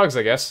fix bugs,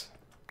 I guess.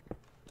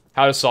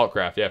 How does salt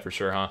craft? Yeah, for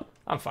sure, huh?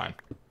 I'm fine.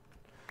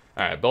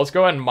 Alright, but let's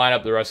go ahead and mine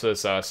up the rest of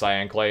this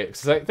cyan clay.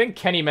 Because I think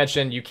Kenny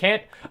mentioned you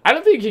can't... I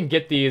don't think you can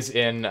get these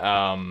in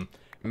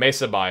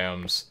mesa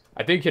biomes.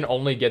 I think you can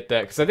only get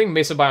that... Because I think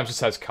mesa biomes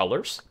just has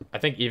colors. I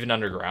think even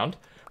underground.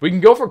 We can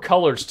go for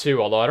colors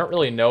too, although I don't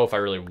really know if I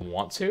really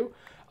want to.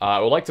 I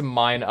would like to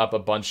mine up a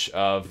bunch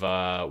of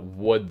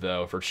wood,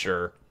 though, for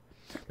sure.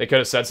 They could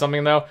have said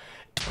something, though.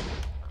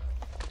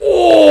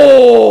 Oh!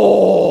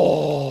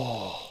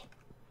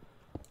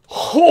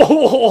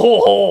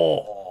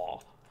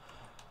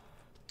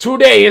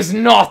 Today is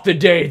not the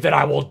day that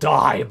I will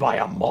die by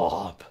a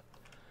mob.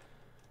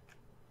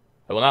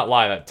 I will not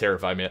lie, that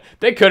terrified me.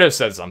 They could have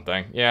said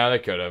something. Yeah, they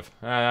could have.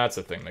 That's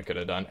a thing they could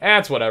have done.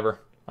 It's whatever.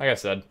 Like I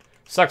said.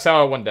 Sucks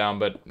how it went down,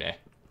 but eh.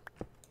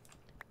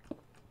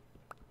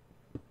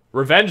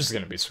 Revenge is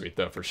going to be sweet,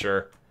 though, for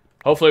sure.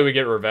 Hopefully we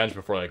get revenge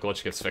before that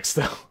glitch gets fixed,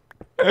 though.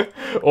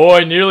 Oh,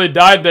 I nearly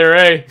died there,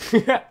 eh?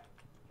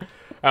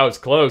 That was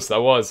close,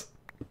 that was.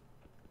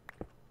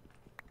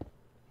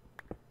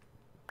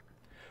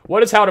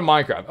 What is How to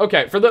Minecraft?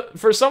 Okay,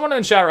 for someone in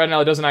the chat right now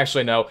that doesn't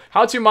actually know,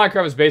 How to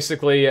Minecraft is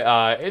basically,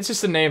 it's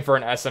just a name for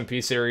an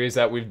SMP series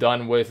that we've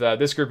done with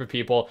this group of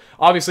people.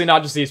 Obviously,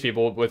 not just these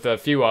people, with a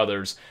few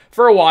others.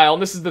 For a while,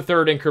 and this is the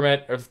third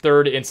increment, or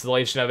third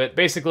installation of it.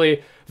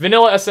 Basically,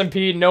 vanilla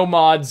SMP, no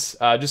mods,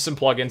 just some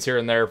plugins here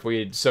and there if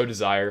we so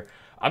desire.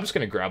 I'm just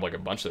going to grab like a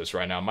bunch of this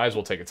right now. Might as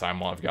well take a time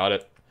while I've got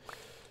it.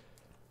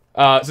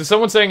 So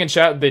someone saying in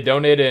chat they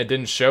donated and it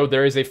didn't show.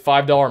 There is a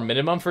 $5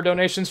 minimum for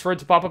donations for it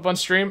to pop up on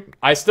stream.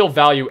 I still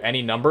value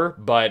any number,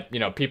 but, you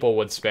know, people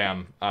would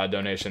spam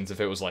donations if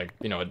it was like,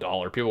 you know,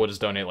 $1. People would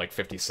just donate like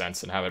 50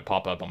 cents and have it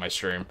pop up on my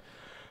stream,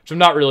 which I'm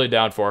not really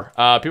down for.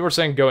 People are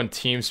saying go in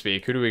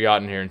TeamSpeak. Who do we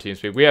got in here in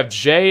TeamSpeak? We have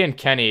Jay and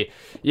Kenny.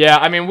 Yeah,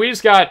 I mean, we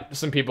just got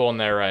some people in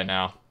there right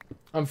now.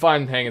 I'm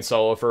fine hanging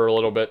solo for a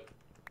little bit.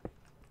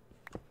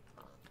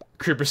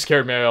 Creeper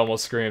scared me, I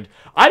almost screamed.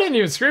 I didn't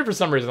even scream for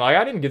some reason. Like,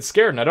 I didn't get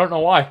scared, and I don't know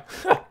why.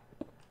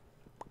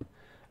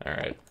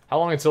 Alright. How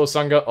long until the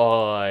sun goes?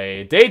 Oh,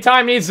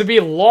 daytime needs to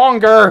be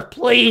longer,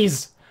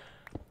 please!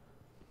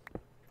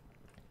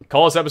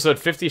 Call this episode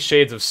 50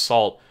 Shades of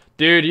Salt.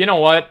 Dude, you know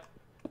what?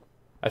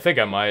 I think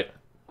I might.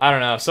 I don't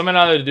know. Something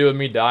either to do with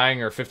me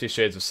dying or 50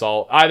 Shades of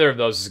Salt. Either of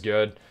those is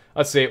good.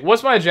 Let's see.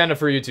 What's my agenda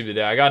for YouTube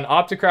today? I got an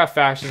Opticraft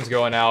Factions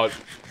going out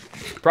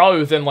probably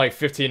within like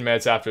 15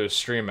 minutes after the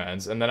stream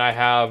ends. And then I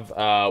have,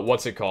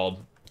 what's it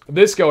called?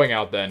 This going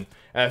out then.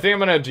 And I think I'm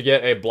going to have to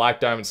get a Black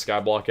Diamond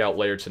Skyblock out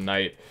later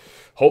tonight.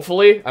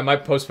 Hopefully, I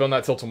might postpone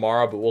that till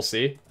tomorrow, but we'll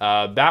see.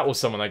 That was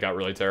someone that got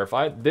really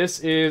terrified. This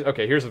is,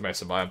 okay, here's the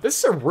Mesa biome. This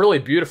is a really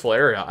beautiful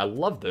area. I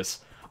love this.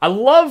 I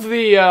love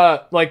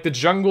the, like, the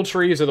jungle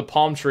trees or the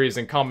palm trees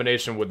in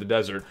combination with the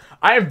desert.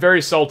 I am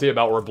very salty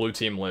about where Blue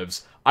Team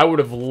lives. I would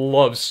have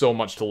loved so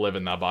much to live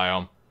in that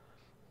biome.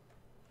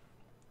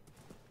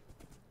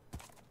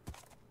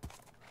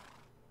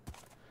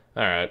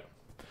 Alright.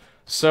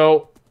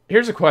 So,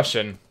 here's a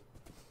question.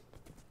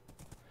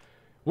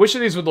 Which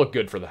of these would look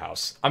good for the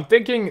house? I'm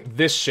thinking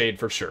this shade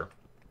for sure.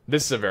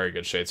 This is a very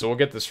good shade, so we'll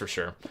get this for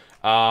sure.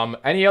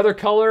 Any other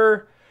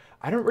color?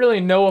 I don't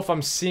really know if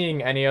I'm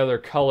seeing any other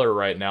color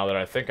right now that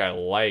I think I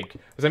like.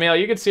 Because, I mean,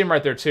 like, you can see them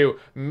right there, too.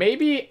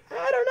 Maybe,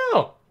 I don't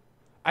know.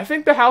 I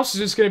think the house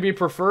is just going to be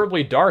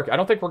preferably dark. I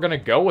don't think we're going to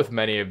go with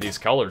many of these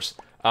colors.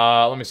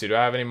 Let me see. Do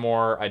I have any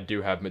more? I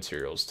do have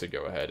materials to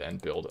go ahead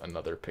and build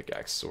another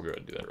pickaxe. So we'll go ahead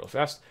and do that real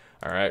fast.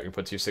 Alright, we can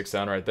put 2 sticks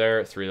down right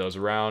there. 3 of those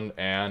around.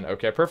 And,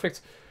 okay,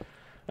 perfect.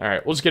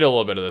 Alright, we'll just get a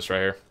little bit of this right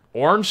here.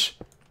 Orange.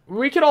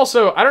 We could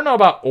also, I don't know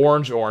about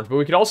orange, but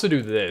we could also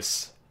do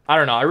this. I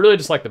don't know. I really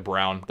just like the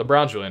brown. The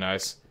brown's really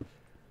nice.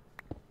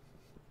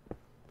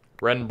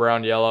 Red and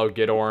brown, yellow,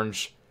 get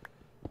orange.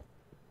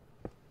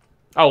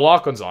 Oh,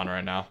 Lachlan's on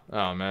right now.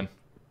 Oh, man.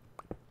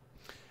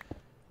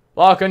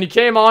 Lachlan, you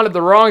came on at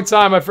the wrong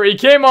time. You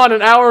came on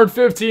an hour and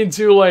 15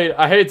 too late.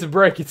 I hate to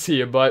break it to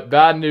you, but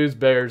bad news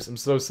bears. I'm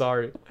so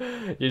sorry.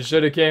 You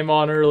should have came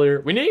on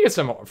earlier. We need to get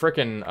some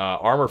freaking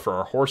armor for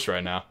our horse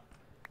right now.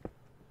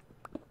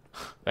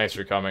 Thanks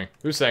for coming.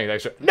 Who's saying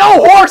thanks for...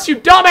 No horse, you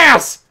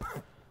dumbass!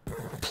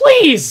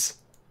 Please!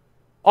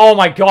 Oh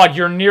my god,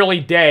 you're nearly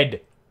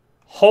dead.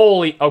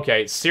 Holy...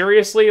 Okay,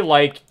 seriously?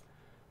 Like...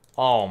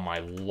 Oh my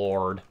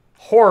lord.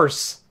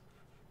 Horse.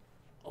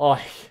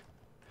 Oh...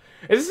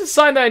 Is this a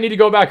sign that I need to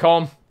go back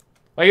home?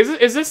 Like,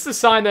 is this the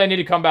sign that I need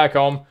to come back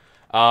home?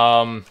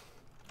 Hold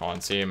on,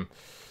 team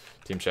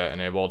chat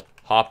enabled.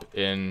 Hop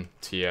in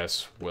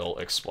TS will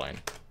explain.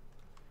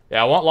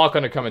 Yeah, I want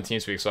Lachlan to come in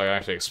TeamSpeak so I can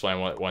actually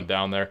explain what went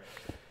down there.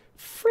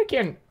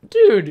 Freaking,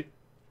 dude.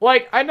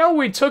 Like, I know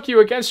we took you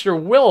against your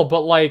will,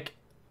 but like,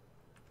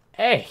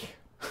 hey.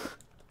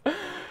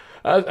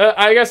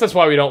 I guess that's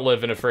why we don't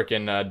live in a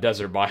freaking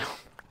desert biome.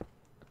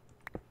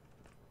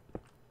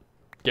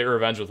 Get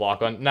revenge with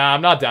Lachlan. Nah,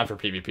 I'm not down for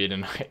PvP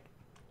tonight.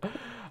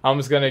 I'm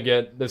just gonna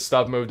get this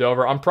stuff moved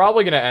over. I'm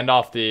probably gonna end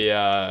off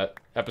the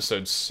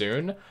episode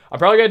soon. I'm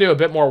probably gonna do a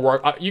bit more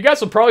work. You guys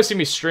will probably see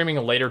me streaming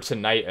later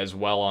tonight as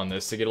well on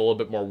this to get a little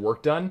bit more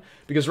work done.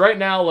 Because right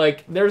now,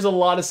 like, there's a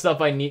lot of stuff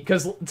I need.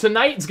 Because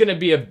tonight's gonna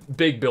be a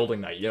big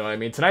building night, you know what I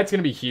mean? Tonight's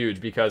gonna be huge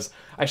because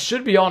I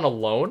should be on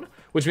alone,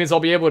 which means I'll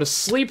be able to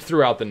sleep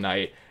throughout the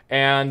night.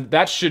 And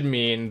that should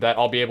mean that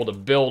I'll be able to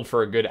build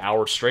for a good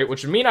hour straight,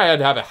 which would mean I'd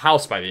have a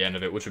house by the end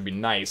of it, which would be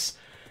nice.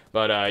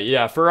 But,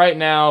 yeah, for right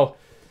now,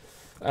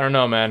 I don't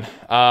know, man.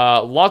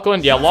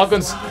 Lachlan, yeah,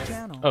 Lachlan's...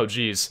 Oh,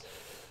 jeez.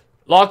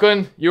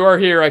 Lachlan, you are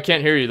here. I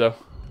can't hear you, though.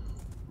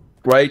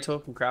 Why are you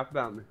talking crap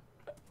about me?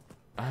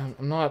 I'm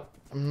not,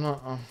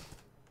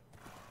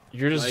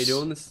 you're just... Why are you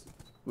doing this?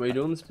 Why are you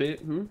doing this,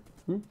 Pete?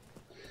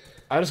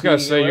 I just gotta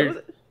say,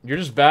 you're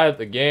just bad at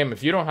the game.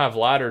 If you don't have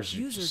ladders...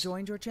 User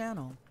joined your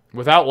channel.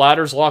 Without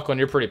ladders, Lachlan,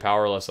 you're pretty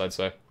powerless, I'd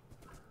say.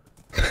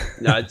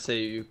 No, I'd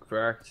say you're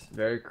correct.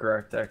 Very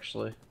correct,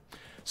 actually.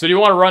 So do you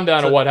want a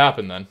rundown of what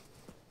happened, then?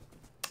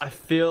 I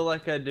feel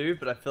like I do,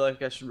 but I feel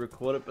like I should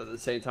record it, but at the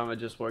same time I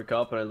just woke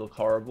up and I look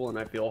horrible and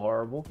I feel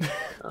horrible.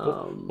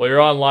 Well, you're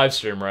on live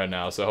stream right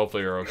now, so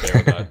hopefully you're okay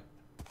with that.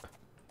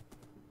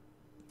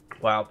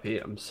 Wow,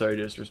 Pete, I'm so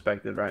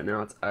disrespected right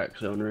now. It's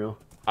actually unreal.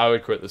 I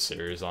would quit the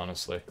series,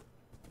 honestly.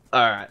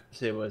 Alright,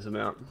 see what it's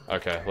about.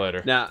 Okay,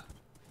 later. Now,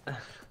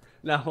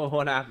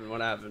 what happened?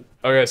 What happened?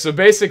 Okay, so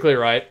basically,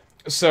 right,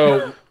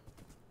 so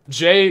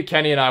Jay,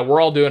 Kenny, and I,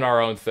 we're all doing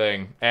our own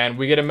thing, and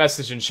we get a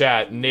message in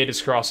chat, Nate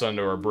is crossed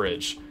under a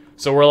bridge.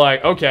 So we're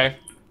like, okay,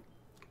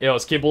 you know,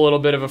 let's keep a little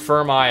bit of a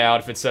firm eye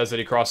out if it says that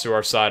he crossed to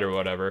our side or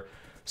whatever.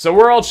 So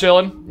we're all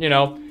chilling, you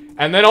know,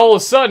 and then all of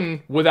a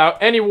sudden, without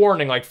any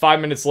warning, like 5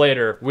 minutes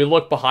later, we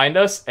look behind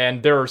us,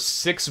 and there are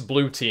 6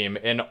 blue team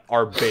in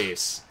our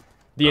base.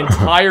 The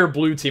entire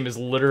blue team is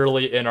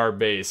literally in our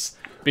base,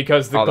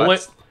 because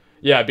the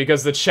yeah,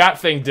 because the chat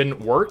thing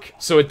didn't work,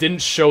 so it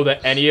didn't show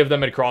that any of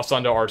them had crossed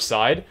onto our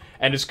side,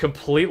 and just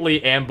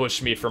completely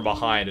ambushed me from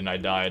behind, and I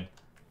died.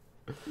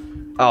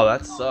 Oh,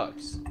 that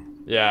sucks.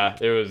 Yeah,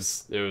 it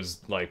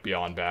was like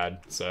beyond bad.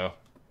 So,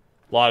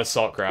 a lot of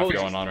saltcraft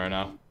going on right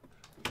now.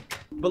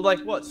 But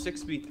like what,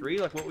 6v3?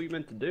 Like what were you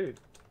meant to do?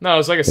 No, it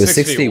was like a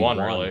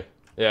 6v1 really.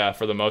 Yeah,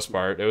 for the most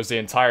part, it was the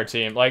entire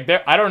team. Like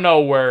I don't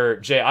know where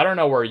Jay, I don't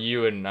know where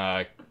you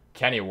and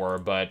Kenny were,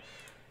 but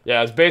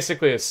yeah, it's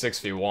basically a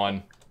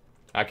 6v1.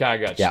 I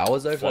kind of got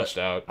flushed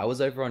out. I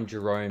was over on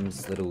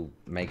Jerome's little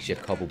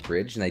makeshift cobble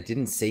bridge, and they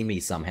didn't see me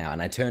somehow.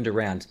 And I turned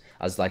around.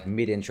 I was like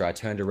mid-intro. I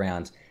turned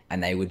around,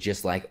 and they were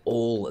just like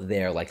all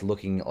there, like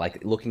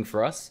looking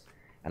for us.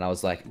 And I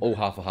was like, oh,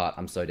 half a heart.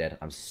 I'm so dead.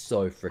 I'm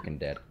so freaking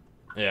dead.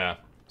 Yeah.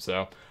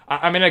 So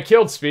I mean, I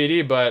killed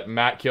Speedy, but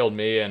Matt killed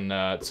me, and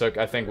took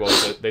I think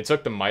they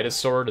took the Midas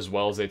sword as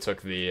well as they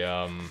took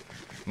the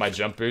my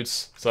jump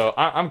boots. So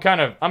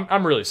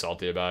I'm really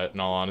salty about it, in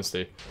all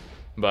honesty,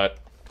 but.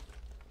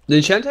 The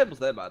enchant table's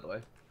there, by the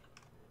way.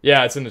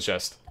 Yeah, it's in the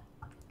chest.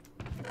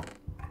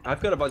 I've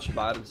got a bunch of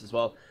items as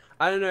well.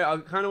 I don't know. I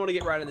kind of want to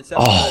get right in this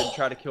episode and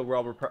try to kill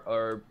Robert,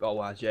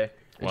 Jay.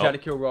 And try to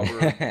kill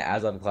Robert.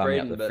 As I'm climbing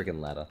up the freaking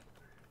ladder.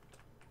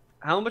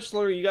 How much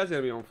longer are you guys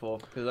going to be on for?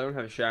 Because I don't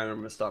have a shower and I'm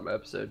going to start my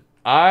episode.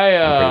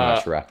 I'm pretty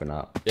much wrapping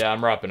up. Yeah,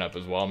 I'm wrapping up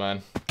as well,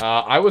 man.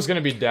 I was going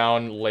to be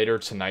down later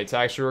tonight to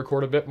actually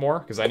record a bit more,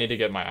 because I need to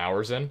get my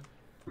hours in.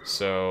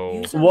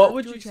 So what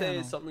would you say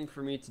is something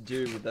for me to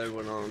do with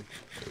everyone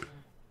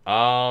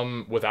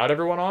on? Without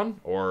everyone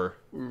on, or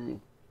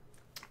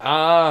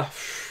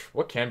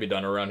what can be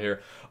done around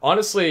here?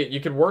 Honestly, you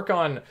could work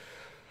on,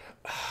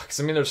 because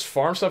I mean, there's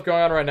farm stuff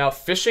going on right now.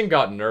 Fishing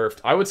got nerfed.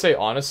 I would say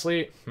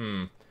honestly,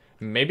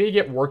 maybe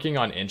get working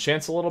on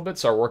enchants a little bit.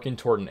 Start working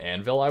toward an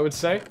anvil, I would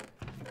say,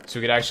 so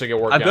we could actually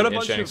get working on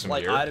enchanting some gear.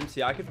 I've got a bunch of like items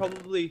here. I could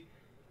probably,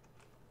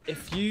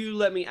 if you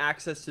let me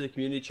access to the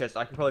community chest,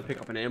 I could probably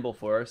pick up an anvil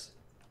for us.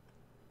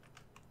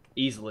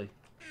 Easily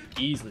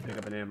pick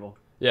up an anvil.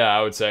 Yeah,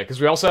 I would say,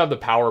 because we also have the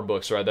power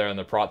books right there in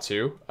the Prot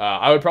 2.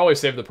 I would probably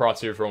save the Prot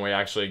 2 for when we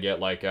actually get,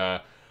 like,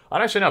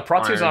 actually, no,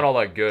 Prot 2's not all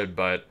that good,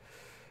 but,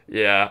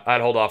 yeah,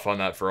 I'd hold off on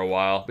that for a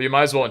while. But you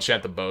might as well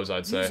enchant the bows,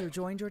 I'd say. User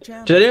joined your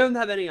channel. Do anyone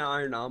have any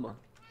iron armor?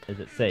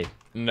 Is it safe?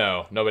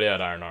 No, nobody had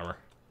iron armor.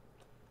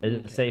 Is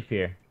it safe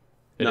here?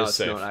 No, it's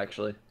safe. Not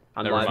actually.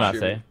 I'm Never It's not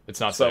safe. It's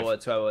not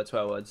safe.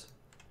 Swear words.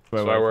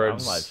 Swear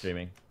words. I'm live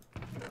streaming.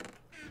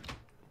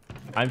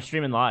 I'm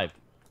streaming live.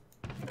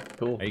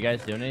 Cool. Are you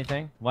guys doing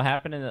anything? What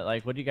happened in it?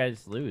 Like, what did you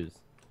guys lose?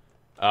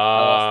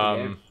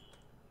 Yeah,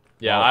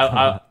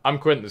 I'm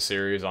quitting the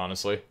series,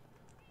 honestly.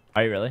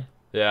 Are you really?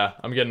 Yeah,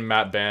 I'm getting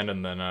Matt banned,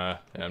 and then yeah,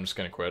 I'm just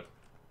gonna quit.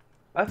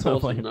 That's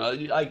awesome.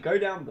 I go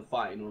down with the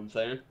fight. You know what I'm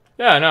saying?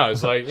 Yeah, no,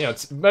 it's like, you know,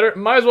 it's better.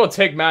 Might as well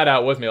take Matt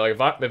out with me. Like,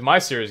 if my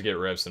series get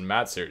rips, then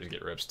Matt's series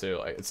get rips too.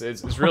 Like,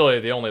 it's really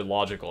the only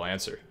logical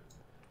answer.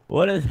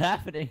 What is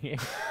happening here?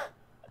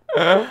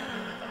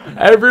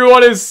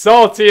 Everyone is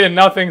salty and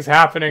nothing's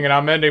happening, and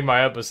I'm ending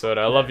my episode.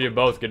 I love you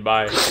both.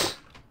 Goodbye.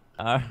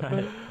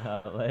 Alright.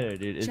 Later,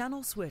 dude. It's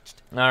Channel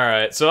switched.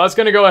 Alright, so that's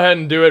gonna go ahead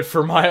and do it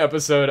for my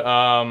episode.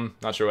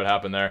 Not sure what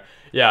happened there.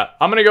 Yeah,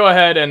 I'm gonna go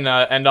ahead and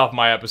end off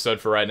my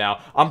episode for right now.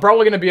 I'm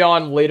probably gonna be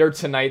on later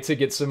tonight to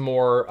get some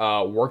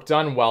more work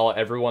done while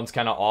everyone's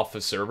kind of off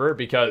the server,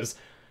 because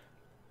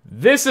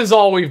this is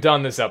all we've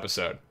done this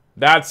episode.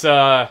 That's,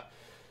 yeah,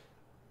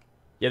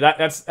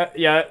 that's, I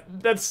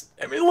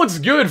mean, it looks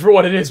good for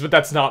what it is, but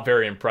that's not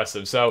very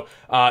impressive. So,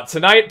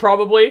 tonight,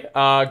 probably,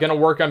 gonna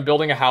work on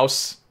building a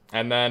house,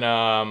 and then,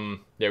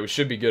 yeah, we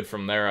should be good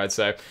from there, I'd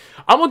say.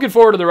 I'm looking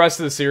forward to the rest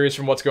of the series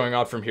from what's going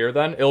on from here,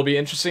 then. It'll be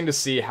interesting to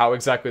see how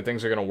exactly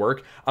things are gonna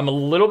work. I'm a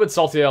little bit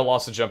salty I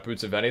lost the jump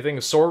boots, if anything.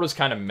 The sword was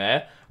kind of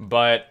meh,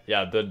 but,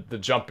 yeah, the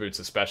jump boots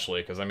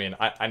especially, because, I mean,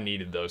 I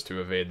needed those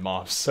to evade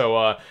mobs.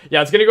 So,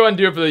 yeah, it's gonna go ahead and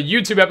do it for the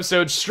YouTube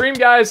episode. Stream,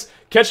 guys,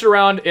 catch it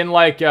around in,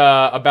 like,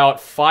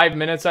 about 5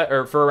 minutes,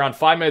 or for around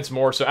 5 minutes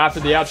more. So after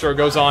the outro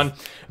goes on,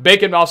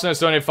 Bacon also has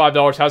donated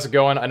 $5. How's it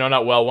going? I know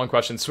not well. One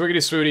question. Swiggity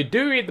swooty.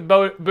 Do you eat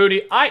the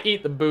booty? I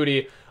eat the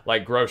booty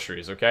like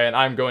groceries, okay? And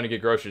I'm going to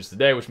get groceries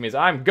today, which means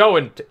I'm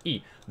going to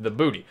eat the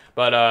booty.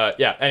 But,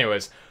 yeah,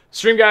 anyways.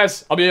 Stream,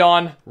 guys, I'll be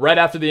on right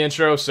after the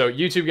intro. So,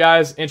 YouTube,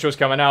 guys, intro's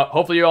coming out.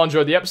 Hopefully you all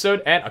enjoyed the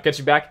episode, and I'll catch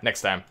you back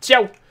next time.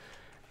 Ciao!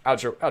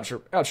 Outro,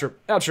 outro, outro,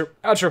 outro,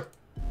 outro.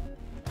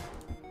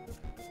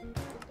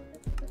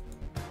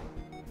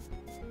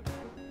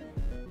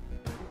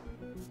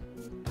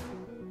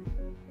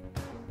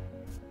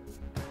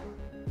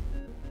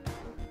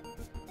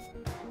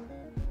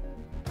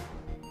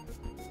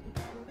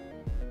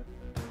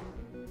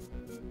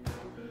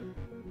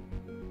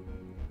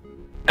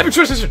 Every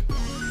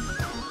transition!